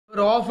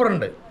ഒരു ഓഫർ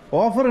ഉണ്ട്.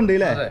 ഓഫർ ഉണ്ട്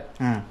അല്ലേ?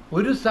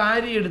 ഒരു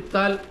സാരി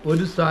എടുത്താൽ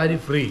ഒരു സാരി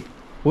ഫ്രീ.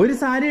 ഒരു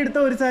സാരി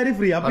എടുത്താൽ ഒരു സാരി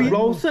ഫ്രീ. അപ്പൊ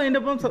ബ്ലൗസ് അതിന്റെ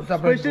ഒപ്പം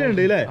സ്പെഷ്യൽ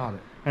ഉണ്ട് അല്ലേ?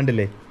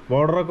 കണ്ടില്ലേ,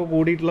 ബോർഡറൊക്കെ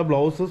കൂടിയിട്ടുള്ള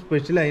ബ്ലൗസ്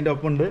സ്പെഷ്യൽ അതിന്റെ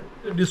ഒപ്പം ഉണ്ട്.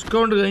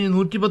 ഡിസ്കൗണ്ട് കഴിഞ്ഞ്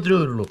 110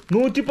 രൂപ വരുള്ളൂ.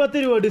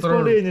 110 രൂപ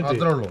ഡിസ്കൗണ്ട് കഴിഞ്ഞിട്ട്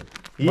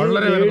ഈ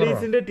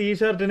ലേഡീസിന്റെ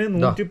ടീഷർട്ടിന്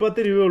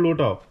 110 രൂപ ഉള്ളൂ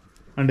കേട്ടോ.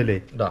 കണ്ടില്ലേ,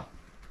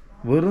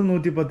 വെറും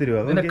 110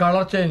 രൂപ.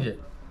 Colour change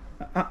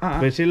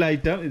special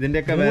item. ഇതിന്റെ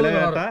ഒക്കെ വില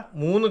കേട്ടാ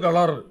 3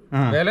 കളർ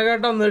വില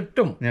കേട്ടാ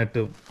നെട്ടും.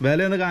 വില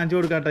ഒന്ന് കാണിച്ചു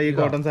കൊടുക്കാട്ടോ. ഈ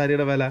കോട്ടൺ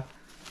സാരിയുടെ വില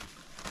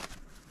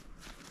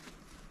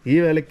ഈ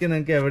വിലക്ക്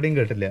നിങ്ങൾക്ക് എവിടെയും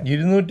കിട്ടില്ല.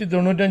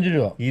 295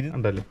 രൂപ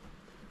ഉണ്ടല്ലോ.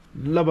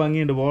 നല്ല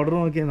ഭംഗിയുണ്ട്. ബോർഡർ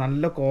നോക്കിയാൽ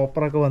നല്ല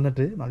കോപ്പറൊക്കെ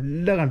വന്നിട്ട്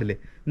നല്ല കണ്ടില്ലേ,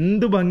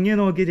 എന്ത് ഭംഗിയെ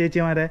നോക്കി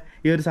ചേച്ചിമാരെ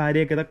ഈ ഒരു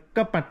സാരിയൊക്കെ.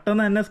 ഇതൊക്കെ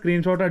പെട്ടെന്ന് തന്നെ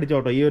സ്ക്രീൻഷോട്ട്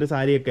അടിച്ചോട്ടോ. ഈ ഒരു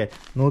സാരിയൊക്കെ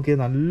നോക്കിയാൽ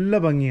നല്ല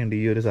ഭംഗിയുണ്ട്.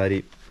 ഈ ഒരു സാരി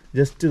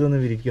ജസ്റ്റ്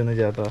ഇതൊന്ന് വിരിക്കൊന്ന്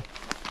ചേട്ടാ.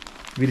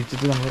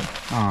 വിരിച്ചിട്ട് നമ്മൾ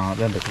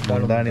അതുണ്ട്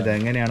മുന്താണി. ഇത്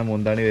എങ്ങനെയാണ്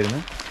മുന്താണി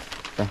വരുന്നത്?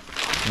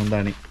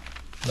 മുന്താണി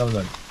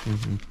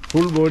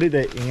ഫുൾ ബോഡി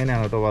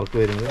ഇങ്ങനെയാണ് കേട്ടോ വർക്ക്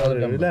വരുന്നത്.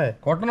 അല്ലേ,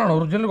 കോട്ടൺ ആണ്,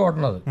 ഒറിജിനൽ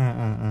കോട്ടൺ. അത്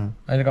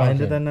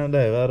അതിന്റെ തന്നെ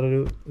അല്ലേ വേറൊരു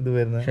ഇത്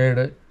വരുന്നത്.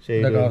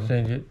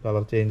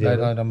 കളർ ചേഞ്ച്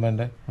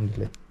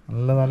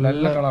നല്ല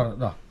നല്ല കളർ.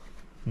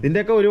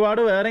 ഇതിന്റെയൊക്കെ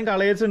ഒരുപാട് വേറെയും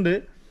കളേഴ്സ് ഉണ്ട്.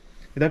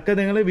 ഇതൊക്കെ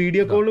നിങ്ങൾ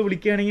വീഡിയോ കോളിൽ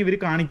വിളിക്കുകയാണെങ്കിൽ ഇവർ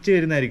കാണിച്ചു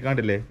തരുന്നതായിരിക്കും.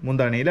 കണ്ടില്ലേ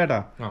മുന്താണി ഇല്ലേട്ടാ?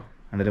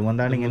 കണ്ടില്ലേ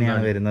മുന്താണി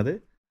ഇങ്ങനെയാണ് വരുന്നത്.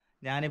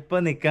 ഞാനിപ്പോൾ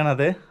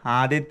നിൽക്കണത്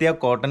ആദിത്യ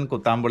കോട്ടൺ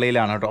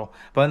കുത്താമ്പുള്ളിയിലാണ് കേട്ടോ.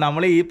 അപ്പോൾ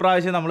നമ്മൾ ഈ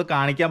പ്രാവശ്യം നമ്മൾ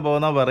കാണിക്കാൻ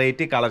പോകുന്ന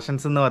വെറൈറ്റി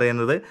കളക്ഷൻസ് എന്ന്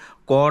പറയുന്നത്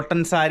കോട്ടൺ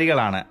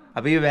സാരികളാണ്.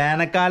 അപ്പോൾ ഈ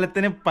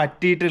വേനൽക്കാലത്തിന്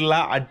പറ്റിയിട്ടുള്ള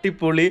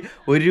അടിപൊളി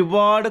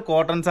ഒരുപാട്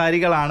കോട്ടൺ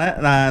സാരികളാണ്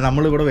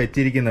നമ്മളിവിടെ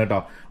വെച്ചിരിക്കുന്നത്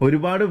കേട്ടോ.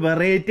 ഒരുപാട്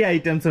വെറൈറ്റി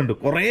ഐറ്റംസ് ഉണ്ട്,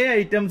 കുറേ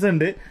ഐറ്റംസ്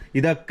ഉണ്ട്.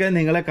 ഇതൊക്കെ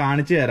നിങ്ങളെ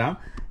കാണിച്ചു തരാം.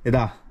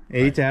 ഇതാ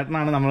ഈ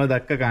ചേട്ടനാണ് നമ്മൾ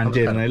ഇതൊക്കെ കാണിച്ചു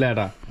തരുന്നത് അല്ലേ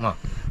ചേട്ടാ?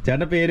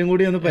 ചേട്ടന്റെ പേരും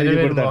കൂടി ഒന്ന്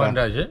പരിചയപ്പെടുത്താം.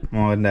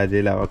 Mohanraj.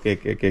 Okay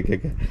okay okay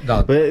okay.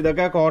 അപ്പൊ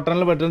ഇതൊക്കെ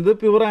കോട്ടണിൽ പറ്റുന്നത്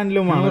പ്യൂർ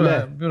ഹാൻഡ്ലൂം ആണ് അല്ലേ?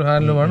 പ്യൂർ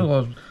ഹാൻഡ്ലൂം ആണ്.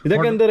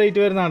 ഇതൊക്കെ എന്ത് റേറ്റ്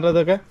വരുന്നതാണ്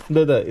ഇതൊക്കെ?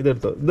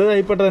 ഇതെടുത്തോ, ഇത്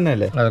കൈപ്പെട്ട തന്നെ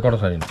അല്ലേ? ഇത്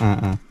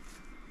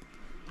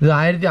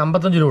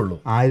 1055 രൂപ ഉള്ളൂ.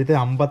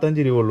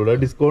 1055 രൂപ ഉള്ളൂ.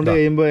 ഡിസ്കൗണ്ട്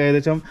കഴിയുമ്പോ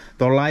ഏകദേശം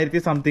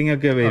 900 സംതിങ്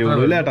ഒക്കെ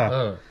വരുള്ളൂ അല്ലേ ചേട്ടാ?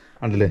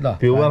 കണ്ടല്ലേ,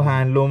 പ്യൂർ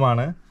ഹാൻഡ്ലൂം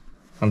ആണ്.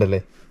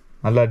 കണ്ടല്ലേ,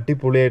 നല്ല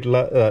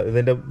അടിപൊളിയായിട്ടുള്ള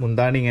ഇതിന്റെ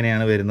മുന്താണി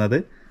ഇങ്ങനെയാണ് വരുന്നത്.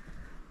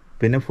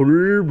 പിന്നെ ഫുൾ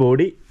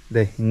ബോഡി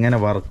ഇങ്ങനെ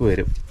വർക്ക്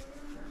വരും.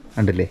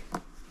 കണ്ടില്ലേ,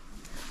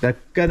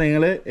 ഇതൊക്കെ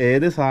നിങ്ങൾ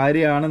ഏത്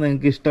സാരിയാണ്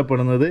നിങ്ങൾക്ക്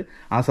ഇഷ്ടപ്പെടുന്നത്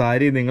ആ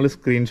സാരി നിങ്ങൾ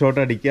സ്ക്രീൻഷോട്ട്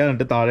അടിക്കുക,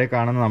 എന്നിട്ട് താഴെ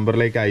കാണുന്ന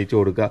നമ്പറിലേക്ക് അയച്ചു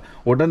കൊടുക്കുക.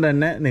 ഉടൻ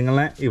തന്നെ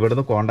നിങ്ങളെ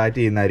ഇവിടുന്ന് കോൺടാക്ട്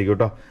ചെയ്യുന്നതായിരിക്കും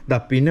കേട്ടോ. ഇതാ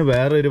പിന്നെ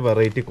വേറൊരു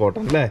വെറൈറ്റി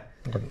കോട്ടൺ അല്ലേ?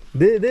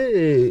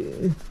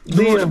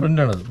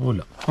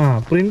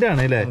 പ്രിന്റ്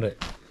ആണ് അല്ലേ?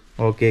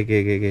 Okay okay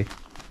okay okay.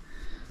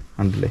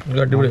 കണ്ടില്ലേ,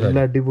 നല്ല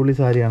അടിപൊളി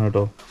സാരിയാണ്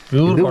കേട്ടോ.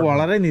 ഇത്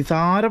വളരെ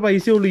നിസാര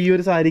പൈസ ഉള്ളൂ ഈ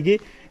ഒരു സാരിക്ക്.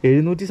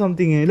 700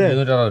 സംതിങ് അല്ലേ?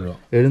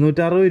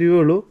 760 രൂപ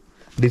ഉള്ളൂ.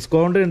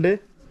 ഡിസ്കൗണ്ട് ഉണ്ട്.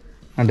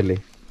 കണ്ടില്ലേ,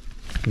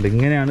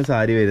 ഇങ്ങനെയാണ്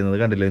സാരി വരുന്നത്.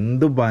 കണ്ടില്ലേ,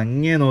 എന്ത്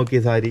ഭംഗിയാ നോക്കിയ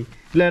സാരി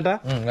ഇല്ല ചേട്ടാ?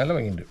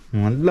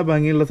 നല്ല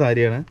ഭംഗിയുള്ള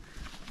സാരിയാണ്.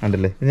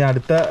 കണ്ടില്ലേ, ഇനി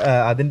അടുത്ത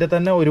അതിന്റെ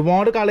തന്നെ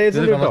ഒരുപാട് കളേഴ്സ്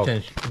ഉണ്ട് കേട്ടോ.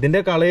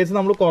 ഇതിന്റെ കളേഴ്സ്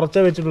നമ്മൾ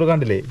കുറച്ചേ വെച്ചിട്ടുള്ളൂ.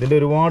 കണ്ടില്ലേ, ഇതിന്റെ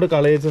ഒരുപാട്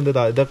കളേഴ്സ് ഉണ്ട്.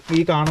 ഇതൊക്കെ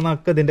ഈ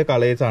കാണുന്നതൊക്കെ ഇതിന്റെ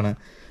കളേഴ്സ് ആണ്.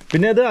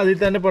 പിന്നെ അത് അതിൽ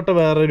തന്നെ പെട്ട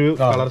വേറൊരു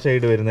കളർ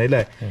ഷെയ്ഡ് വരുന്നത്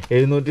അല്ലേ?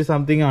 700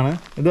 സംതിങ് ആണ്.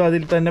 ഇത്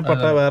അതിൽ തന്നെ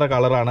പെട്ട വേറെ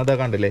കളറാണ്. ഇതാ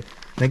കണ്ടില്ലേ,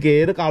 നിങ്ങൾക്ക്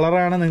ഏത്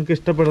കളറാണ് നിങ്ങൾക്ക്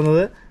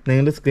ഇഷ്ടപ്പെടുന്നത്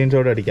നിങ്ങൾ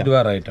സ്ക്രീൻഷോട്ട് അടിക്കാം.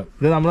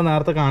 ഇത് നമ്മൾ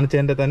നേരത്തെ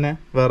കാണിച്ചതിന്റെ തന്നെ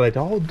വേറെ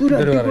ഐറ്റം. ഇതൊരു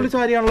അടിപൊളി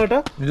സാരിയാണല്ലോ കേട്ടോ,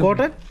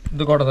 കോട്ടൺ.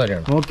 ഇത് കോട്ടൺ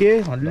സാരിയാണ്. ഓക്കെ,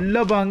 നല്ല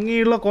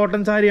ഭംഗിയുള്ള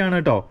കോട്ടൺ സാരിയാണ്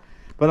കേട്ടോ.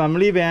 അപ്പൊ നമ്മൾ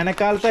ഈ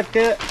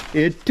വേനൽക്കാലത്തൊക്കെ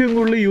ഏറ്റവും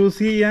കൂടുതൽ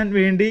യൂസ് ചെയ്യാൻ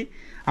വേണ്ടി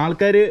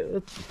ആൾക്കാർ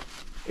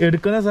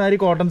എടുക്കുന്ന സാരി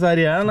കോട്ടൺ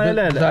സാരിയാണ്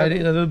അല്ലേ?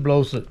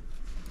 ബ്ലൗസ്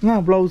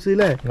ബ്ലൗസ്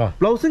അല്ലേ?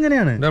 ബ്ലൗസ്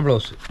ഇങ്ങനെയാണ്.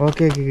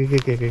 ഓക്കെ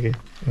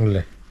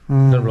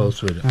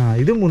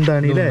ഇത്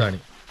മുന്താണി അല്ലേ?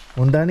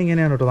 മുന്താണി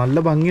ഇങ്ങനെയാണ് കേട്ടോ, നല്ല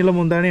ഭംഗിയുള്ള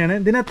മുന്താണിയാണ്.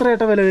 ഇതിന് എത്ര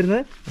ഏട്ടാ വില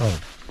വരുന്നത്?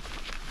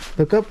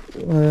 ഇതൊക്കെ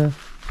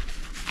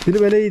ഇതിന്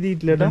വില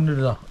എഴുതിയിട്ടില്ല കേട്ടോ.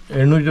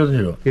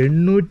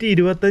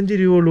 825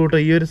 രൂപ ഉള്ളൂ കേട്ടോ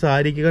ഈ ഒരു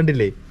സാരിക്ക്.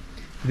 കണ്ടില്ലേ,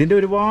 ഇതിന്റെ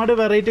ഒരുപാട്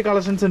വെറൈറ്റി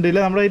കളക്ഷൻസ് ഉണ്ട്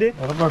ഇല്ലേ നമ്മുടെ കയ്യില്?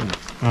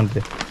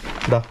 ആണല്ലേ,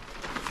 ഇതാ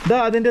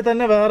അതിന്റെ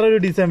തന്നെ വേറൊരു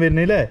ഡിസൈൻ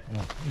വരുന്നില്ലേ?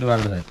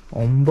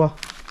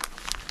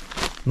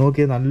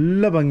 നോക്കിയാൽ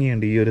നല്ല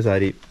ഭംഗിയുണ്ട് ഈ ഒരു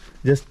സാരി.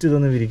 ജസ്റ്റ്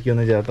ഇതൊന്ന്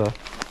വിരിക്കൊന്ന് ചേട്ടാ.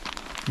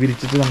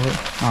 വിരിച്ചിട്ട് നമ്മൾ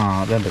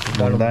അതുണ്ട്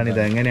മുന്താണി. ഇത്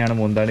എങ്ങനെയാണ്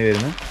മുന്താണി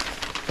വരുന്നത്?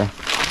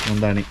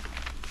 മുന്താണി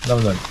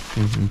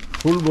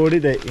ഫുൾ ബോഡി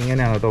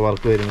ഇങ്ങനെയാണ് കേട്ടോ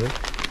വർക്ക് വരുന്നത്.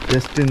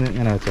 ജസ്റ്റ് ഇന്ന്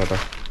ഇങ്ങനെ വെച്ചോട്ടോ.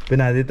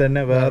 പിന്നെ അതിൽ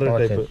തന്നെ വേറൊരു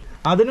ടൈപ്പ്,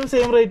 അതിനും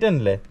സെയിം റേറ്റ്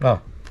തന്നെയല്ലേ?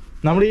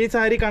 നമ്മൾ ഈ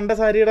സാരി കണ്ട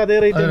സാരിയുടെ അതേ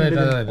rate.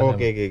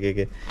 Okay okay okay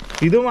okay.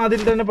 ഇതും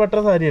അതിൽ തന്നെ പെട്ട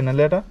സാരിയാണ്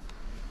അല്ലേ ചേട്ടാ?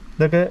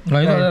 ഇതൊക്കെ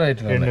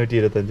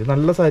 825.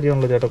 നല്ല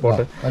സാരിയാണല്ലോ ചേട്ടാ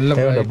കോട്ടൺ.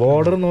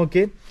 ബോർഡർ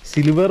നോക്കി,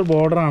 സിൽവർ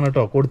ബോർഡർ ആണ്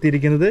കേട്ടോ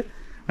കൊടുത്തിരിക്കുന്നത്.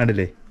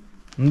 കണ്ടില്ലേ,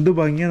 എന്ത്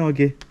ഭംഗിയാ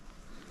നോക്കി.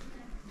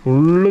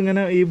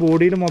 ഫുള്ളിങ്ങനെ ഈ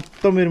ബോഡിയിൽ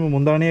മൊത്തം വരുമ്പോൾ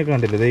മുന്താണിയൊക്കെ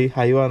കണ്ടില്ലേ? ഈ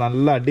ഹൈവ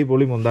നല്ല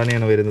അടിപൊളി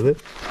മുന്താണിയാണ് വരുന്നത്.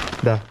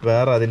 ഇതാ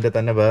വേറെ അതിന്റെ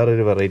തന്നെ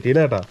വേറൊരു വെറൈറ്റി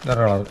ഇല്ല ചേട്ടാ?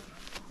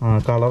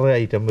 കളർ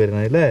ഐറ്റം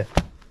വരുന്നത് അല്ലേ?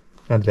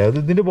 കണ്ടില്ലേ, അത്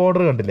ഇതിന്റെ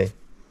ബോർഡർ കണ്ടില്ലേ?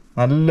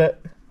 നല്ല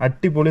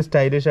അടിപൊളി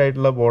സ്റ്റൈലിഷ്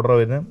ആയിട്ടുള്ള ബോർഡർ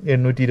വരുന്നത്.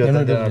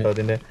 825 കേട്ടോ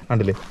അതിന്റെ.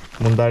 കണ്ടില്ലേ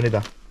മുന്താണി?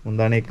 ഇതാ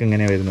മുന്താണിയൊക്കെ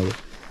ഇങ്ങനെയാ വരുന്നത്.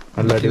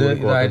 നല്ല അടിപൊളി.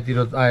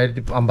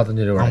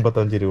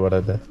 55 രൂപ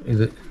അല്ലേ?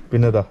 ഇത്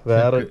പിന്നെ ഇതാ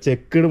വേറെ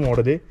ചെക്കഡ്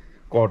മോഡല്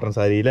കോട്ടൺ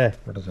സാരി അല്ലേ?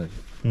 കോട്ടൺ സാരി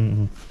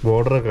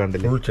ബോർഡർ ഒക്കെ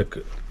കണ്ടില്ലേ?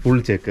 Full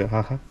check.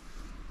 ഹാ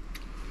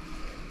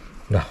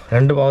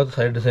രണ്ട് ഭാഗത്ത്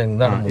സൈഡ് ഡിസൈൻ.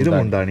 ഇത്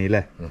മുന്താണി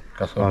അല്ലേ?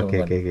 ഓക്കെ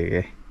ഓക്കെ ഓക്കെ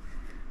ഓക്കെ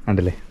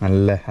ഉണ്ടല്ലേ,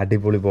 നല്ല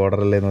അടിപൊളി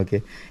ബോർഡറല്ലേ നോക്കി.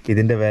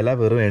 ഇതിൻ്റെ വില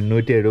വെറും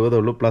 870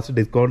 ഉള്ളൂ, പ്ലസ്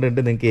ഡിസ്കൗണ്ട് ഉണ്ട്.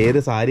 നിങ്ങൾക്ക് ഏത്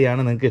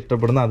സാരിയാണ് നിങ്ങൾക്ക്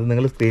ഇഷ്ടപ്പെടുന്നത് അത്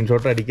നിങ്ങൾ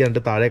സ്ക്രീൻഷോട്ട് അടിക്കാണ്ട്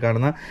താഴെ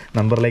കാണുന്ന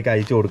നമ്പറിലേക്ക്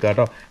അയച്ചു കൊടുക്കുക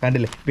കേട്ടോ.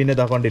 കണ്ടില്ലേ? പിന്നെ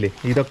ഇതാ കണ്ടില്ലേ,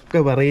 ഇതൊക്കെ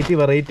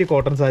വെറൈറ്റി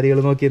കോട്ടൺ സാരികൾ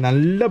നോക്കി.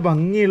 നല്ല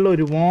ഭംഗിയുള്ള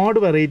ഒരുപാട്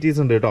വെറൈറ്റീസ്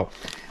ഉണ്ട് കേട്ടോ.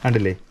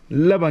 കണ്ടില്ലേ,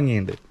 നല്ല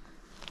ഭംഗിയുണ്ട്.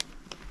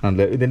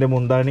 അല്ലേ ഇതിൻ്റെ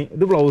മുന്താണി,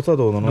 ഇത് ബ്ലൗസാണ്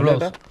തോന്നുന്നു.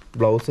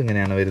 ബ്ലൗസ്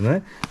ഇങ്ങനെയാണ് വരുന്നത്.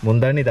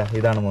 മുന്താണി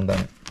ഇതാണ്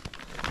മുന്താണി.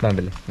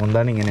 ഇതാണ്ടല്ലേ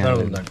മുന്താണി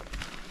ഇങ്ങനെയാണ്,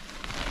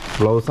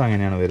 ബ്ലൗസ്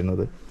അങ്ങനെയാണ്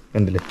വരുന്നത്.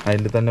 കണ്ടില്ലേ?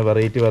 അതിൻ്റെ തന്നെ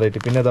വെറൈറ്റി.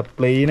 പിന്നെ അത്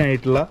പ്ലെയിൻ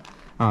ആയിട്ടുള്ള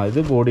ഇത്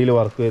ബോഡിയിൽ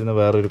വർക്ക് വരുന്ന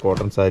വേറൊരു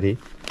കോട്ടൺ സാരി.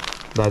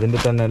 അതിൻ്റെ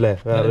തന്നെ അല്ലേ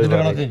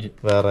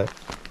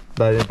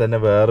അതിൽ തന്നെ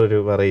വേറൊരു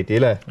വെറൈറ്റി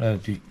അല്ലേ?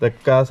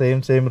 ഇതൊക്കെ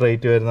സെയിം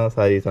റേറ്റ് വരുന്ന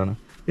സാരീസ് ആണ്.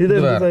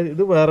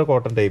 ഇത് വേറെ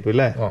കോട്ടൺ ടൈപ്പ്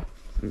അല്ലേ?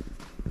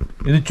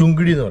 ഇത്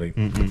ചുങ്കിടി എന്ന് പറയും.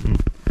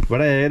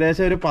 ഇവിടെ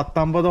ഏകദേശം ഒരു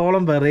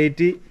 10-50ഓളം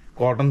വെറൈറ്റി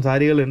കോട്ടൺ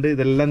സാരികളുണ്ട്.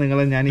 ഇതെല്ലാം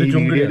നിങ്ങളെ ഞാൻ ഈ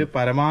വീഡിയോയിൽ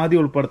പരമാവധി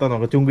ഉൾപ്പെടുത്താൻ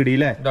നോക്കാം. ചുങ്കിടി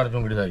അല്ലേ?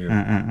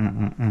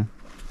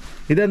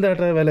 ഇതെന്താ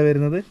വില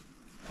വരുന്നത്?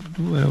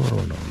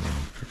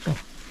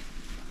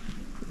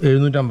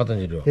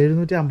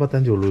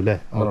 755 ഉള്ളൂ അല്ലേ?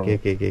 Okay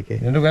okay okay.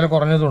 ഇതിന്റെ വില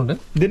കുറഞ്ഞതുണ്ട്,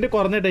 ഇതിന്റെ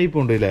കുറഞ്ഞ ടൈപ്പ്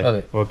ഉണ്ട് അല്ലേ?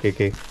 Okay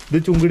okay. ഇത്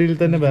ചുങ്കിടിയിൽ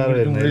തന്നെ വേറെ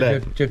വരുന്നത്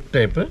ചെക്ക്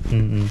ടൈപ്പ്.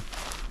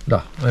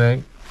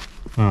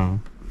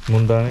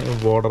 മുന്താണി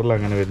ബോർഡറിൽ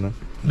അങ്ങനെ വരുന്നത്.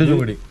 ഇത്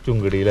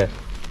ചുങ്കിടി അല്ലേ?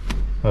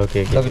 ഓക്കെ.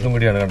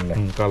 ചുങ്കിടിയാണ്. കണ്ടില്ലേ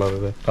കളർ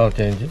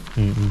ചേഞ്ച്?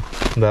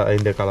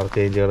 അതിന്റെ കളർ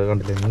ചേഞ്ചുകൾ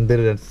കണ്ടില്ലേ?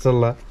 എന്തൊരു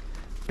രസമുള്ള.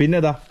 പിന്നെ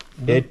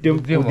ഏറ്റവും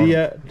പുതിയ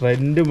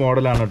ട്രെൻഡ്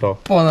മോഡലാണ് കേട്ടോ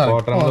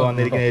കോട്ടണിൽ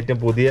വന്നിരിക്കുന്ന ഏറ്റവും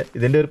പുതിയ.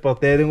 ഇതിന്റെ ഒരു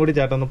പ്രത്യേകതയും കൂടി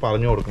ചേട്ടൻ ഒന്ന്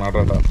പറഞ്ഞു കൊടുക്കണം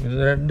കേട്ടോ. ഇത്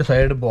രണ്ട്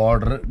സൈഡ്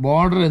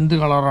ബോർഡർ എന്ത്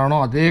കളറാണോ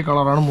അതേ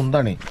കളറാണ്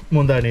മുന്താണി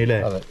അല്ലേ?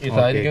 ഈ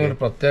സാരിക്ക് ഒരു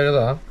പ്രത്യേകത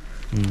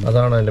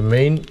അതാണ് അതിന്റെ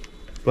മെയിൻ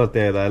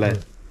പ്രത്യേകത അല്ലേ?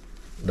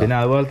 പിന്നെ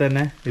അതുപോലെ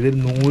തന്നെ ഇത്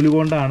നൂല്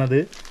കൊണ്ടാണത്.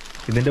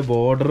 ഇതിന്റെ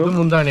ബോർഡർ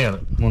മുന്താണി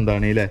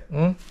അല്ലേ?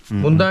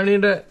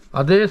 മുന്താണിയുടെ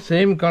അതേ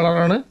സെയിം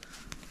കളറാണ്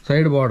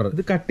സൈഡ് ബോർഡർ.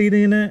 ഇത് കട്ട്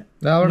ചെയ്തിങ്ങനെ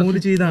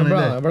ചെയ്താണ്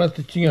ഇവിടെ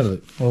സ്റ്റിച്ചിങ് ആണ്.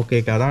 ഓക്കെ.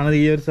 അതാണ്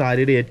ഈ ഒരു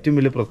സാരിയുടെ ഏറ്റവും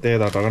വലിയ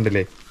പ്രത്യേകത കേട്ടോ.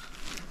 കണ്ടില്ലേ?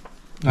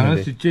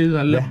 സ്റ്റിച്ച് ചെയ്ത്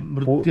നല്ല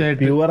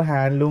വൃത്തിയായിട്ട് പ്യുവർ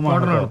ഹാൻഡ്ലൂം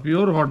ആണ്.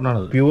 പ്യുവർ കോട്ടൺ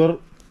ആണ്. പ്യുവർ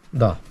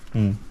ഇത്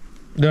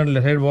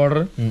കണ്ടില്ലേ സൈഡ് ബോർഡർ?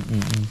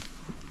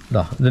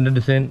 ഇതിന്റെ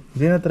ഡിസൈൻ.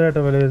 ഇതിന് എത്ര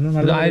ആയിട്ടോ വില വരുന്നത്?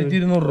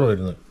 1200 രൂപ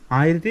വരുന്നത്.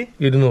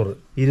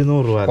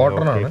 1200 രൂപ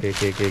കോട്ടൺ ആണ്.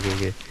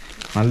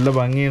 നല്ല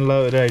ഭംഗിയുള്ള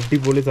ഒരു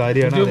അടിപൊളി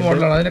സാരിയാണ്.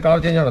 അതിന്റെ കളർ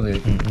ചേഞ്ച് ആണ്.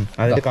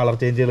 അതിന്റെ കളർ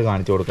ചേഞ്ചുകൾ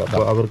കാണിച്ചു കൊടുക്കാം.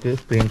 അപ്പോൾ അവർക്ക്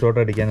സ്ക്രീൻഷോട്ട്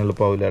അടിക്കാൻ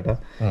എളുപ്പമാവില്ല കേട്ടാ.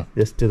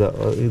 ജസ്റ്റ്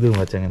ഇത്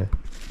വെച്ചങ്ങനെ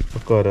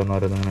ഒക്കെ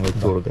ഓരോന്നോരോന്നിങ്ങനെ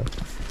വെച്ച് കൊടുക്കുക.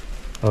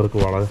 അവർക്ക്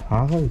വളരെ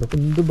ഇതൊക്കെ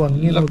എന്ത്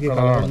ഭംഗി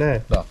നോക്കിയല്ലേ?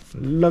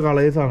 നല്ല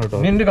കളേഴ്സ് ആണ് കേട്ടോ.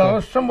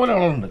 ഇഷ്ടം പോലെ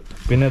കളറുണ്ട്.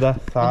 പിന്നെ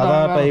സാധാ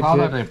ടൈപ്പ്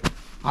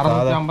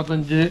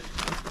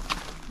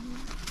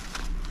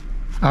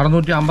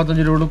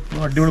 655 രൂപ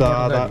അടിപൊളി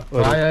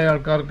പ്രായമായ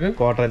ആൾക്കാർക്ക്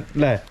കോട്ടൺ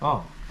അല്ലേ?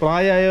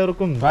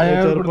 പ്രായമായവർക്കും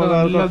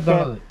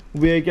ചെറുപ്പക്കാർക്കും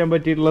ഉപയോഗിക്കാൻ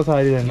പറ്റിയിട്ടുള്ള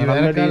സാരി തന്നെ.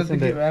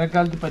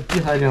 വേനൽക്കാലത്ത് പറ്റിയ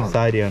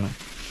സാരിയാണ്.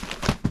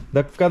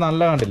 ഇതൊക്കെ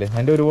നല്ല കണ്ടില്ലേ?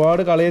 അതിന്റെ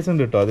ഒരുപാട് കളേഴ്സ്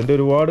ഉണ്ട് കേട്ടോ. അതിന്റെ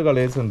ഒരുപാട്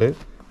കളേഴ്സ് ഉണ്ട്.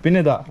 പിന്നെ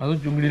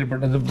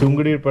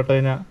ചുങ്കിടിയിൽപ്പെട്ട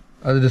കഴിഞ്ഞാൽ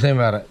അത് ഡിസൈൻ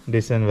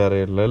വേറെ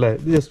അല്ലേ?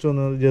 ഇത്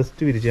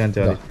ജസ്റ്റ് വിരിച്ച്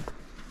കാണിച്ചാൽ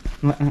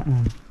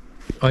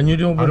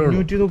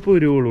 530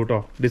 രൂപ ഉള്ളൂ കേട്ടോ.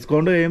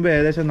 ഡിസ്കൗണ്ട് കഴിയുമ്പോൾ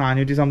ഏകദേശം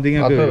 400 സംതിങ്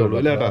ഒക്കെ ഉള്ളൂ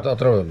അല്ലേ കേട്ടോ?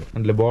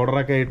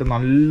 ബോർഡറൊക്കെ ആയിട്ട്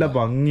നല്ല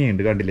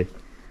ഭംഗിയുണ്ട്. കണ്ടില്ലേ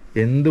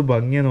എന്ത്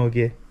ഭംഗിയാ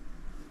നോക്കിയേ?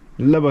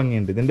 നല്ല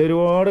ഭംഗിയുണ്ട്. ഇതിന്റെ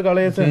ഒരുപാട്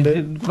കളേഴ്സ് ഉണ്ട്.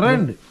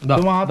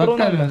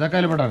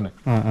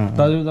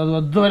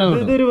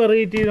 ഇതൊരു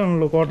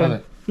വെറൈറ്റിയിലാണല്ലോ കോട്ടൺ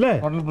അല്ലേ?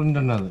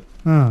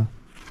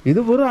 ഇത്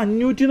വെറും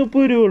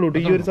 530 രൂപ ഉള്ളൂ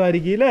ഈ ഒരു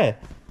സാരിക്ക് അല്ലേ?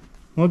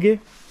 നോക്കിയേ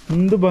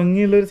എന്ത്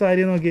ഭംഗിയുള്ള ഒരു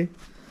സാരി നോക്കിയേ.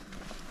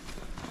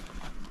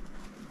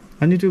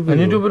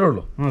 530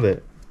 ഉള്ളൂ. അതെ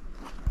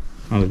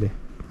ആണല്ലേ?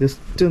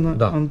 ജസ്റ്റ് ഒന്ന്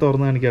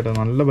തുറന്ന് കാണിക്കാട്ടോ.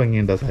 നല്ല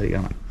ഭംഗിയുണ്ട് ആ സാരി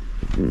കാണാൻ.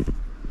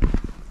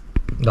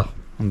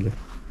 ആണല്ലേ?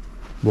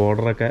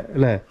 ബോർഡറൊക്കെ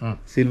അല്ലേ?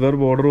 സിൽവർ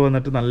ബോർഡർ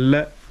വന്നിട്ട് നല്ല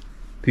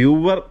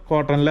പ്യുവർ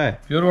കോട്ടൺ അല്ലേ?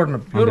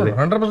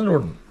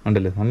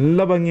 ഉണ്ടല്ലേ? നല്ല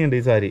ഭംഗിയുണ്ട്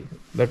ഈ സാരി.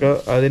 ഇതൊക്കെ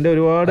അതിന്റെ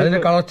ഒരുപാട്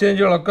കളർ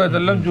ചേഞ്ചുകളൊക്കെ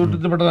ഇതെല്ലാം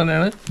ചൂട്ടിപ്പെട്ട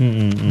തന്നെയാണ്.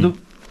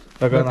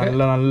 ഇതൊക്കെ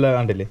നല്ല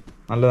കണ്ടില്ലേ?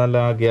 നല്ല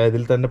ആക്കിയ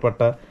ഇതിൽ തന്നെ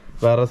പെട്ട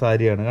വേറെ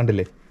സാരിയാണ്.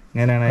 കണ്ടില്ലേ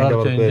ഇങ്ങനെയാണ് അതിന്റെ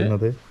വർക്ക്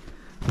വരുന്നത്.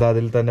 ഇത്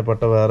അതിൽ തന്നെ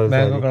പെട്ട വേറെ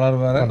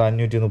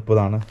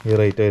 530 ഈ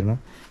റേറ്റ് വരുന്നത്.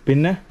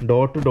 പിന്നെ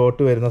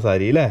ഡോട്ട് വരുന്ന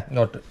സാരി അല്ലേ?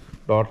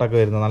 ഡോട്ടൊക്കെ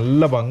വരുന്ന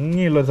നല്ല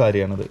ഭംഗിയുള്ള ഒരു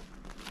സാരിയാണിത്.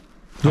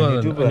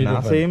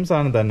 സെയിം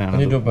സാധനം തന്നെയാണ്.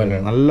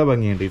 നല്ല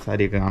ഭംഗിയുണ്ട് ഈ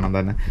സാരിയൊക്കെ കാണാൻ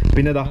തന്നെ.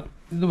 പിന്നെ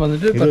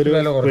ഇതൊരു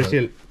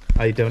സ്പെഷ്യൽ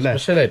ഐറ്റം അല്ലേ?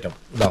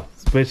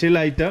 Special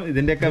item.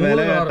 ഇതിന്റെ ഒക്കെ വില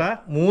കേട്ടാ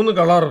 3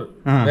 കളർ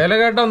വില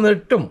കേട്ടാ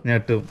നെട്ടും.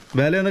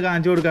 വില ഒന്ന്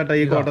കാണിച്ചു കൊടുക്കാട്ടോ.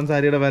 ഈ കോട്ടൺ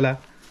സാരിയുടെ വില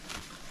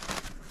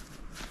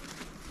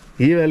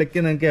ഈ വിലക്ക്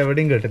നിങ്ങൾക്ക്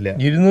എവിടെയും കിട്ടില്ല.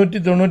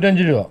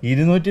 295 രൂപ.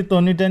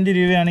 295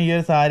 രൂപയാണ് ഈ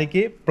ഒരു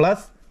സാരിക്ക്.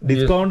 പ്ലസ്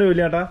ഡിസ്കൗണ്ട്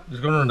ഇല്ല ചേട്ടാ?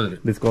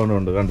 ഡിസ്കൗണ്ട്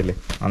ഉണ്ട്. കണ്ടില്ലേ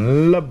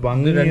നല്ല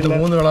ഭംഗി.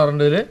 3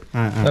 കളറുണ്ട്.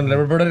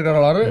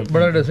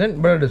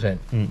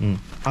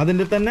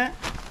 അതിന്റെ തന്നെ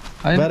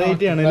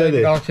വെറൈറ്റി ആണ്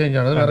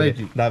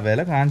വെറൈറ്റി. വില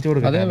കാണിച്ചു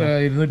കൊടുക്കാം.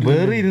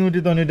 വേറെ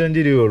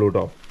 295 രൂപയുള്ളൂ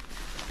കേട്ടോ.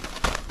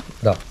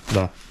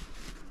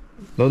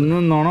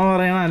 ഇതൊന്നും നുണ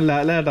പറയണല്ല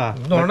അല്ലേ ചേട്ടാ?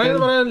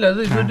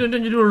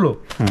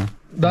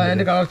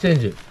 കളർ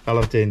ചേഞ്ച്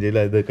ഇല്ല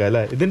ഇതൊക്കെ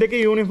അല്ലെ. ഇതിന്റെയൊക്കെ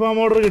യൂണിഫോം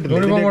ഓർഡർ കിട്ടും.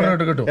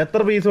 എത്ര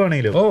പീസ്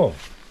വേണമെങ്കിലും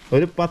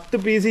ഒരു 10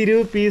 പീസ്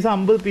 20 പീസ്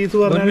 50 പീസ്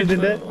പറഞ്ഞാൽ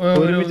ഇതിന്റെ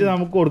ഒരുമിച്ച്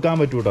നമുക്ക് കൊടുക്കാൻ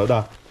പറ്റൂട്ടോ. അതാ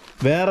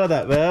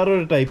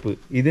വേറൊരു ടൈപ്പ്.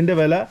 ഇതിന്റെ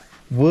വില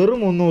വെറും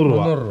 300 രൂപ.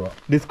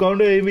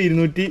 ഡിസ്കൗണ്ട് കഴിയുമ്പോൾ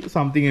 200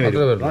 സംതിങ് വരും.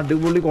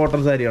 അടിപൊളി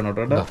കോട്ടൺ സാരി ആണ്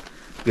കേട്ടോ.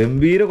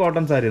 ഗംഭീര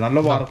കോട്ടൺ സാരി. നല്ല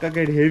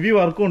വർക്കൊക്കെ ഹെവി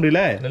വർക്കും ഉണ്ട്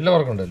അല്ലേ? നല്ല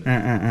വർക്കുണ്ട്.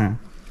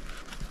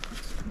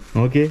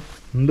 നോക്കിയേ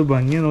എന്ത്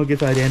ഭംഗി നോക്കിയ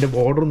സാരി. അതിന്റെ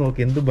ബോർഡർ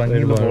നോക്കി എന്ത്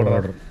ഭംഗിയുള്ള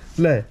ബോർഡർ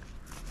അല്ലേ?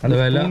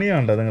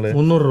 തുണിയുണ്ടോ നിങ്ങള്?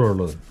 300 രൂപ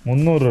ഉള്ളത്.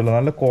 300 രൂപ.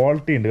 നല്ല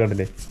ക്വാളിറ്റി ഉണ്ട്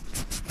കണ്ടില്ലേ?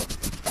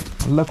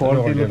 നല്ല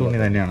ക്വാളിറ്റിയുള്ള തുണി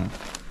തന്നെയാണ്.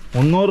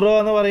 300 രൂപ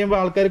എന്ന് പറയുമ്പോൾ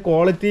ആൾക്കാർ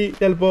ക്വാളിറ്റി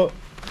ചിലപ്പോ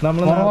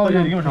നമ്മൾ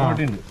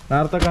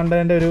നേരത്തെ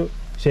കണ്ടതിന്റെ ഒരു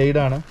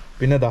ഷെയ്ഡാണ്.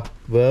 പിന്നെ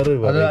വേറെ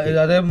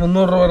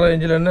 300 രൂപ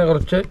റേഞ്ചിൽ തന്നെ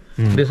കുറച്ച്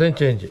ഡിസൈൻ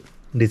ചേഞ്ച്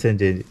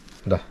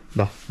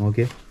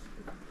നോക്കിയേ.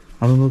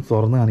 അതൊന്ന്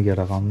തുറന്ന്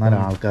കാണിക്കാട്ടോ. എന്നാലും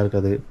ആൾക്കാർക്ക്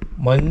അത്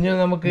മഞ്ഞ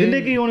നമുക്ക്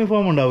ഇതിന്റെയൊക്കെ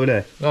യൂണിഫോം ഉണ്ടാവും അല്ലേ?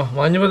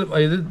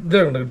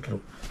 കിട്ടും.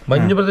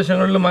 മഞ്ഞ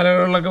പ്രദേശങ്ങളിൽ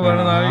മലകളിലൊക്കെ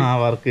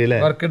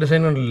വർക്ക്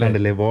ഡിസൈൻ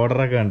കണ്ടില്ലേ?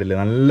 ബോർഡറൊക്കെ കണ്ടില്ലേ?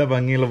 നല്ല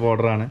ഭംഗിയുള്ള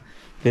ബോർഡറാണ്.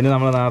 പിന്നെ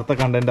നമ്മൾ നേരത്തെ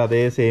കണ്ടതിന്റെ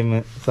അതേ സെയിം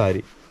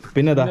സാരി.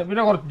 പിന്നെ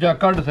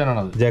ജക്കാർഡ് ഡിസൈൻ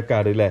ആണ്.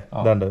 ജക്കാർഡ് അല്ലേ?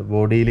 ഇതാണ്ട്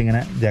ബോഡിയിൽ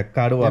ഇങ്ങനെ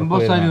ജക്കാർഡ്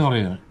എംബോസ് സാരി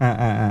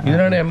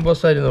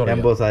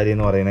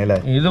എന്ന് പറയുന്നത് അല്ലേ?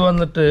 ഇത്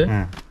വന്നിട്ട്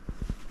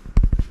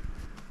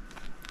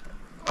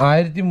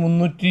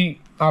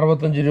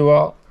 1365 രൂപ,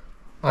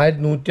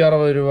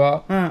 1160 രൂപ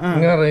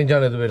ഇങ്ങനെ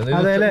റേഞ്ചാണ് ഇത്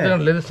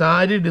വരുന്നത്. ഇത്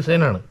സാരി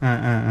ഡിസൈൻ ആണ്.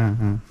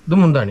 ഇത്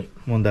മുന്താണി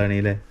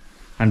അല്ലേ?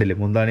 കണ്ടില്ലേ?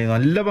 മുന്താണി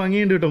നല്ല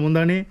ഭംഗിയുണ്ട് കേട്ടോ.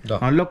 മുന്താണി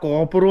നല്ല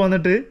കോപ്പർ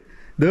വന്നിട്ട്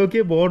ഇത് നോക്കി.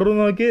 ബോർഡർ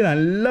നോക്കി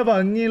നല്ല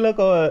ഭംഗിയുള്ള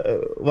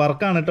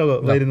വർക്കാണ് കേട്ടോ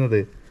വരുന്നത്.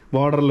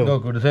 ബോർഡറിലും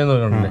ഡിസൈൻ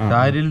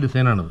സാരിയിൽ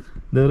ഡിസൈൻ ആണ്.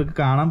 ഇവർക്ക്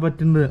കാണാൻ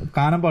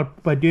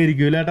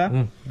പറ്റുമായിരിക്കും ചേട്ടാ?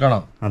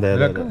 കാണാം. അതെ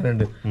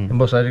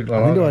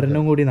അതിന്റെ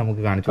ഒരെണ്ണം കൂടി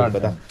നമുക്ക് കാണിച്ചു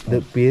കൊടുക്കാം. ഇത്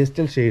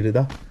പേസ്റ്റൽ ഷെയ്ഡ്.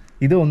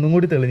 ഇത് ഒന്നും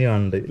കൂടി തെളിഞ്ഞ്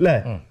കാണുന്നുണ്ട് അല്ലേ?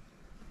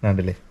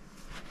 കണ്ടില്ലേ?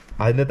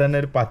 അതിന്റെ തന്നെ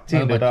ഒരു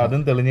പച്ചയുണ്ട് കേട്ടോ.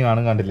 അതും തെളിഞ്ഞ്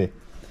കാണും. കണ്ടില്ലേ?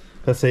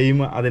 സെയിം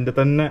അതിന്റെ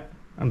തന്നെ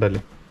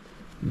ഉണ്ടല്ലേ?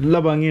 നല്ല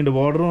ഭംഗിയുണ്ട്.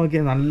 ബോർഡർ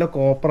നോക്കിയാൽ നല്ല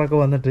കോപ്പറൊക്കെ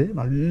വന്നിട്ട്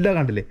നല്ല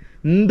കണ്ടില്ലേ?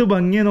 എന്ത്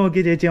ഭംഗിയെ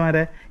നോക്കിയ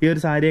ചേച്ചിമാരെ ഈ ഒരു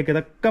സാരിയൊക്കെ.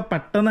 ഇതൊക്കെ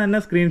പെട്ടെന്ന് തന്നെ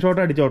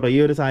സ്ക്രീൻഷോട്ട് അടിച്ചോട്ടോ. ഈ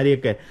ഒരു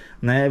സാരിയൊക്കെ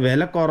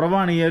വില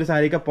കുറവാണ്. ഈ ഒരു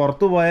സാരിയൊക്കെ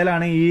പുറത്തു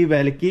പോയാലാണ് ഈ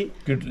വിലക്ക്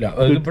കിട്ടില്ല.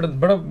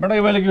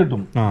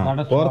 കിട്ടും.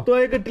 പുറത്തു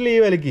പോയാൽ കിട്ടില്ല ഈ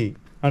വിലക്ക്.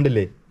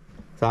 കണ്ടില്ലേ?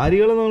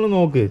 സാരികൾ നമ്മൾ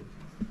നോക്ക്.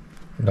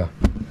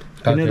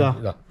 പിന്നെ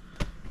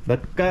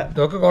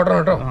ഇതൊക്കെ കോട്ടൺ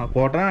കേട്ടോ.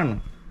 കോട്ടനാണ്.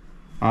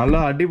 നല്ല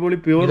അടിപൊളി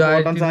പ്യൂർ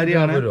കോട്ടൺ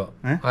സാരിയാണ്.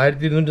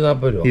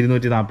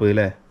 240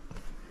 അല്ലേ?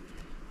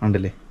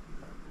 ഉണ്ടല്ലേ?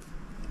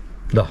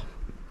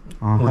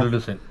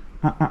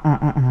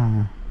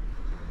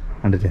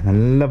 കണ്ടില്ലേ?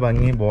 നല്ല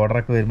ഭംഗി.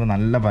 ബോർഡറൊക്കെ വരുമ്പോ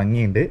നല്ല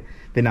ഭംഗിയുണ്ട്.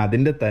 പിന്നെ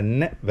അതിന്റെ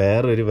തന്നെ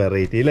വേറൊരു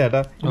വെറൈറ്റി അല്ലേ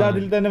ചേട്ടാ? ഇത്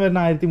അതിൽ തന്നെ വരുന്ന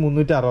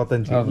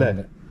 1365 അല്ലേ?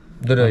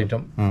 ഇതൊരു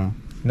ഐറ്റം.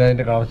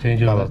 കളർ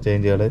ചേഞ്ചുകള്.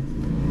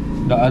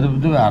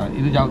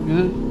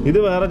 ഇത്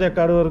വേറെ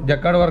ജക്കാർഡ്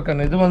വർക്ക്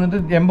തന്നെ. ഇത് വന്നിട്ട്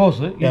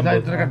എംബോസ്.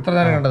 എത്ര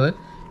നേരം കണ്ടത്?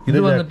 ഇത്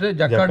വന്നിട്ട്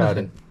ജക്കാർഡ്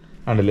ഡിസൈൻ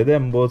ആണല്ലേ? ഇത്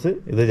എംബോസ്,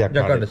 ഇത്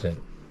ജക്കാർഡ് ഡിസൈൻ.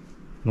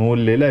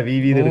 നൂലില് അല്ലേ?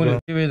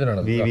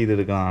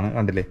 വീതിയെടുക്കുന്നതാണ്.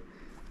 കണ്ടില്ലേ?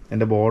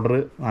 എന്റെ ബോർഡർ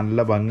നല്ല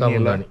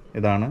ഭംഗിയുള്ള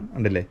ഇതാണ്.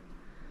 കണ്ടില്ലേ?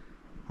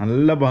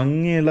 നല്ല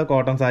ഭംഗിയുള്ള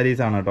കോട്ടൺ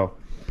സാരീസ് ആണ് കേട്ടോ.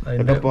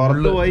 ഇതൊക്കെ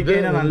പുറത്ത് പോയി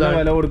കഴിഞ്ഞാൽ നല്ല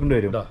വില കൊടുക്കേണ്ടി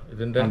വരും.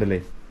 കണ്ടില്ലേ?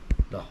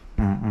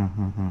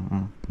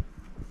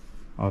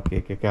 ഓക്കെ.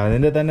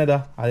 അതിന്റെ തന്നെ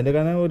അതിന്റെ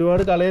തന്നെ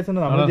ഒരുപാട് കളേഴ്സ്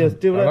ഉണ്ട്. നമ്മൾ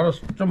ജസ്റ്റ്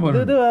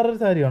ഇത് വേറൊരു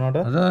സാരിയാണോ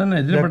കേട്ടോ?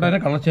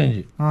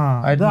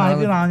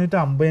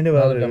 1450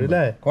 വേറൊരു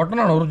അല്ലേ? കോട്ടൺ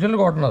ആണ്. Original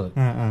cotton. അത്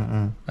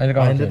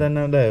അതിന്റെ തന്നെ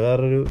അല്ലേ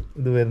വേറൊരു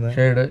ഇത് വരുന്നത്.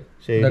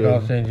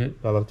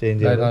 കളർ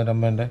ചേഞ്ച്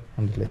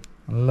കണ്ടില്ലേ?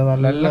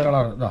 നല്ല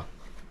കളർ.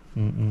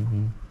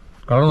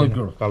 കളർ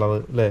നോക്കിയോളൂ. കളർ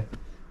അല്ലേ?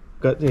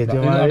 ചേച്ചി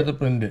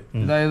പ്രിന്റ്.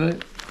 അതായത്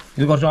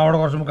ഇത് കുറച്ച്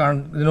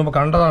ഇതിനു മുമ്പ്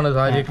കണ്ടതാണ്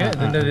സാരിയൊക്കെ.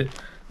 ഇതിന്റെ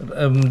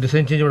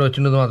ഡിസൈൻ ചേഞ്ച് ഇവിടെ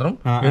വെച്ചിട്ടുണ്ട് മാത്രം.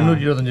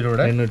 825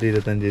 രൂപയുടെ.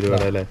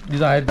 അല്ലേ?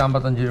 ഇത്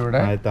 1055 രൂപയുടെ.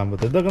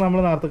 1050. ഇതൊക്കെ നമ്മൾ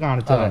നേരത്തെ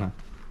കാണിച്ചതാണ്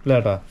അല്ലേ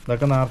ചേട്ടാ?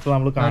 ഇതൊക്കെ നേരത്തെ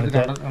നമ്മൾ കാണിച്ച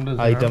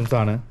ഐറ്റംസ്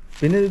ആണ്.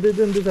 പിന്നെ ഇത്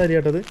എന്ത് സാരി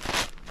ചേട്ടത്?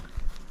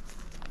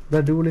 ഇത്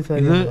അടിപൊളി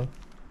സാരി.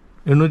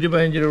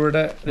 815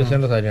 രൂപയുടെ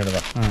ഡിസൈൻ്റെ സാരിയാണ്.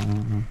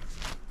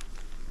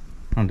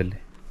 ഉണ്ടല്ലേ?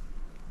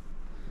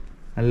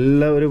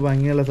 നല്ല ഒരു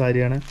ഭംഗിയുള്ള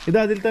സാരിയാണ്. ഇത്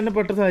അതിൽ തന്നെ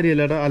പെട്ട സാരി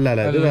അല്ല ചേട്ടാ? അല്ല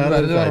ഇത് വേറെ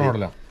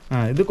മോഡലാണ്.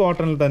 ഇത്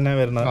കോട്ടണിൽ തന്നെ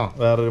വരുന്ന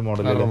വേറൊരു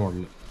മോഡൽ.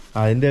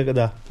 അതിന്റെ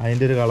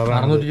ഒരു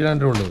കളറാണ്.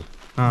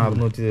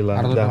 600.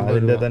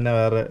 അതിന്റെ തന്നെ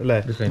വേറെ അല്ലേ?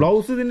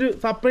 ബ്ലൗസ് ഇതിന്റെ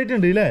സെപ്പറേറ്റ്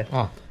ഉണ്ട് അല്ലേ?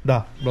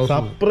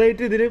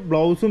 സെപ്പറേറ്റ് ഇതിന്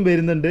ബ്ലൗസും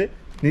വരുന്നുണ്ട്.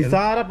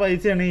 നിസാര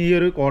പൈസയാണ് ഈ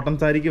ഒരു കോട്ടൺ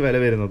സാരിക്ക് വില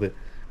വരുന്നത്.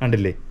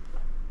 കണ്ടില്ലേ?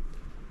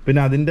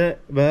 പിന്നെ അതിന്റെ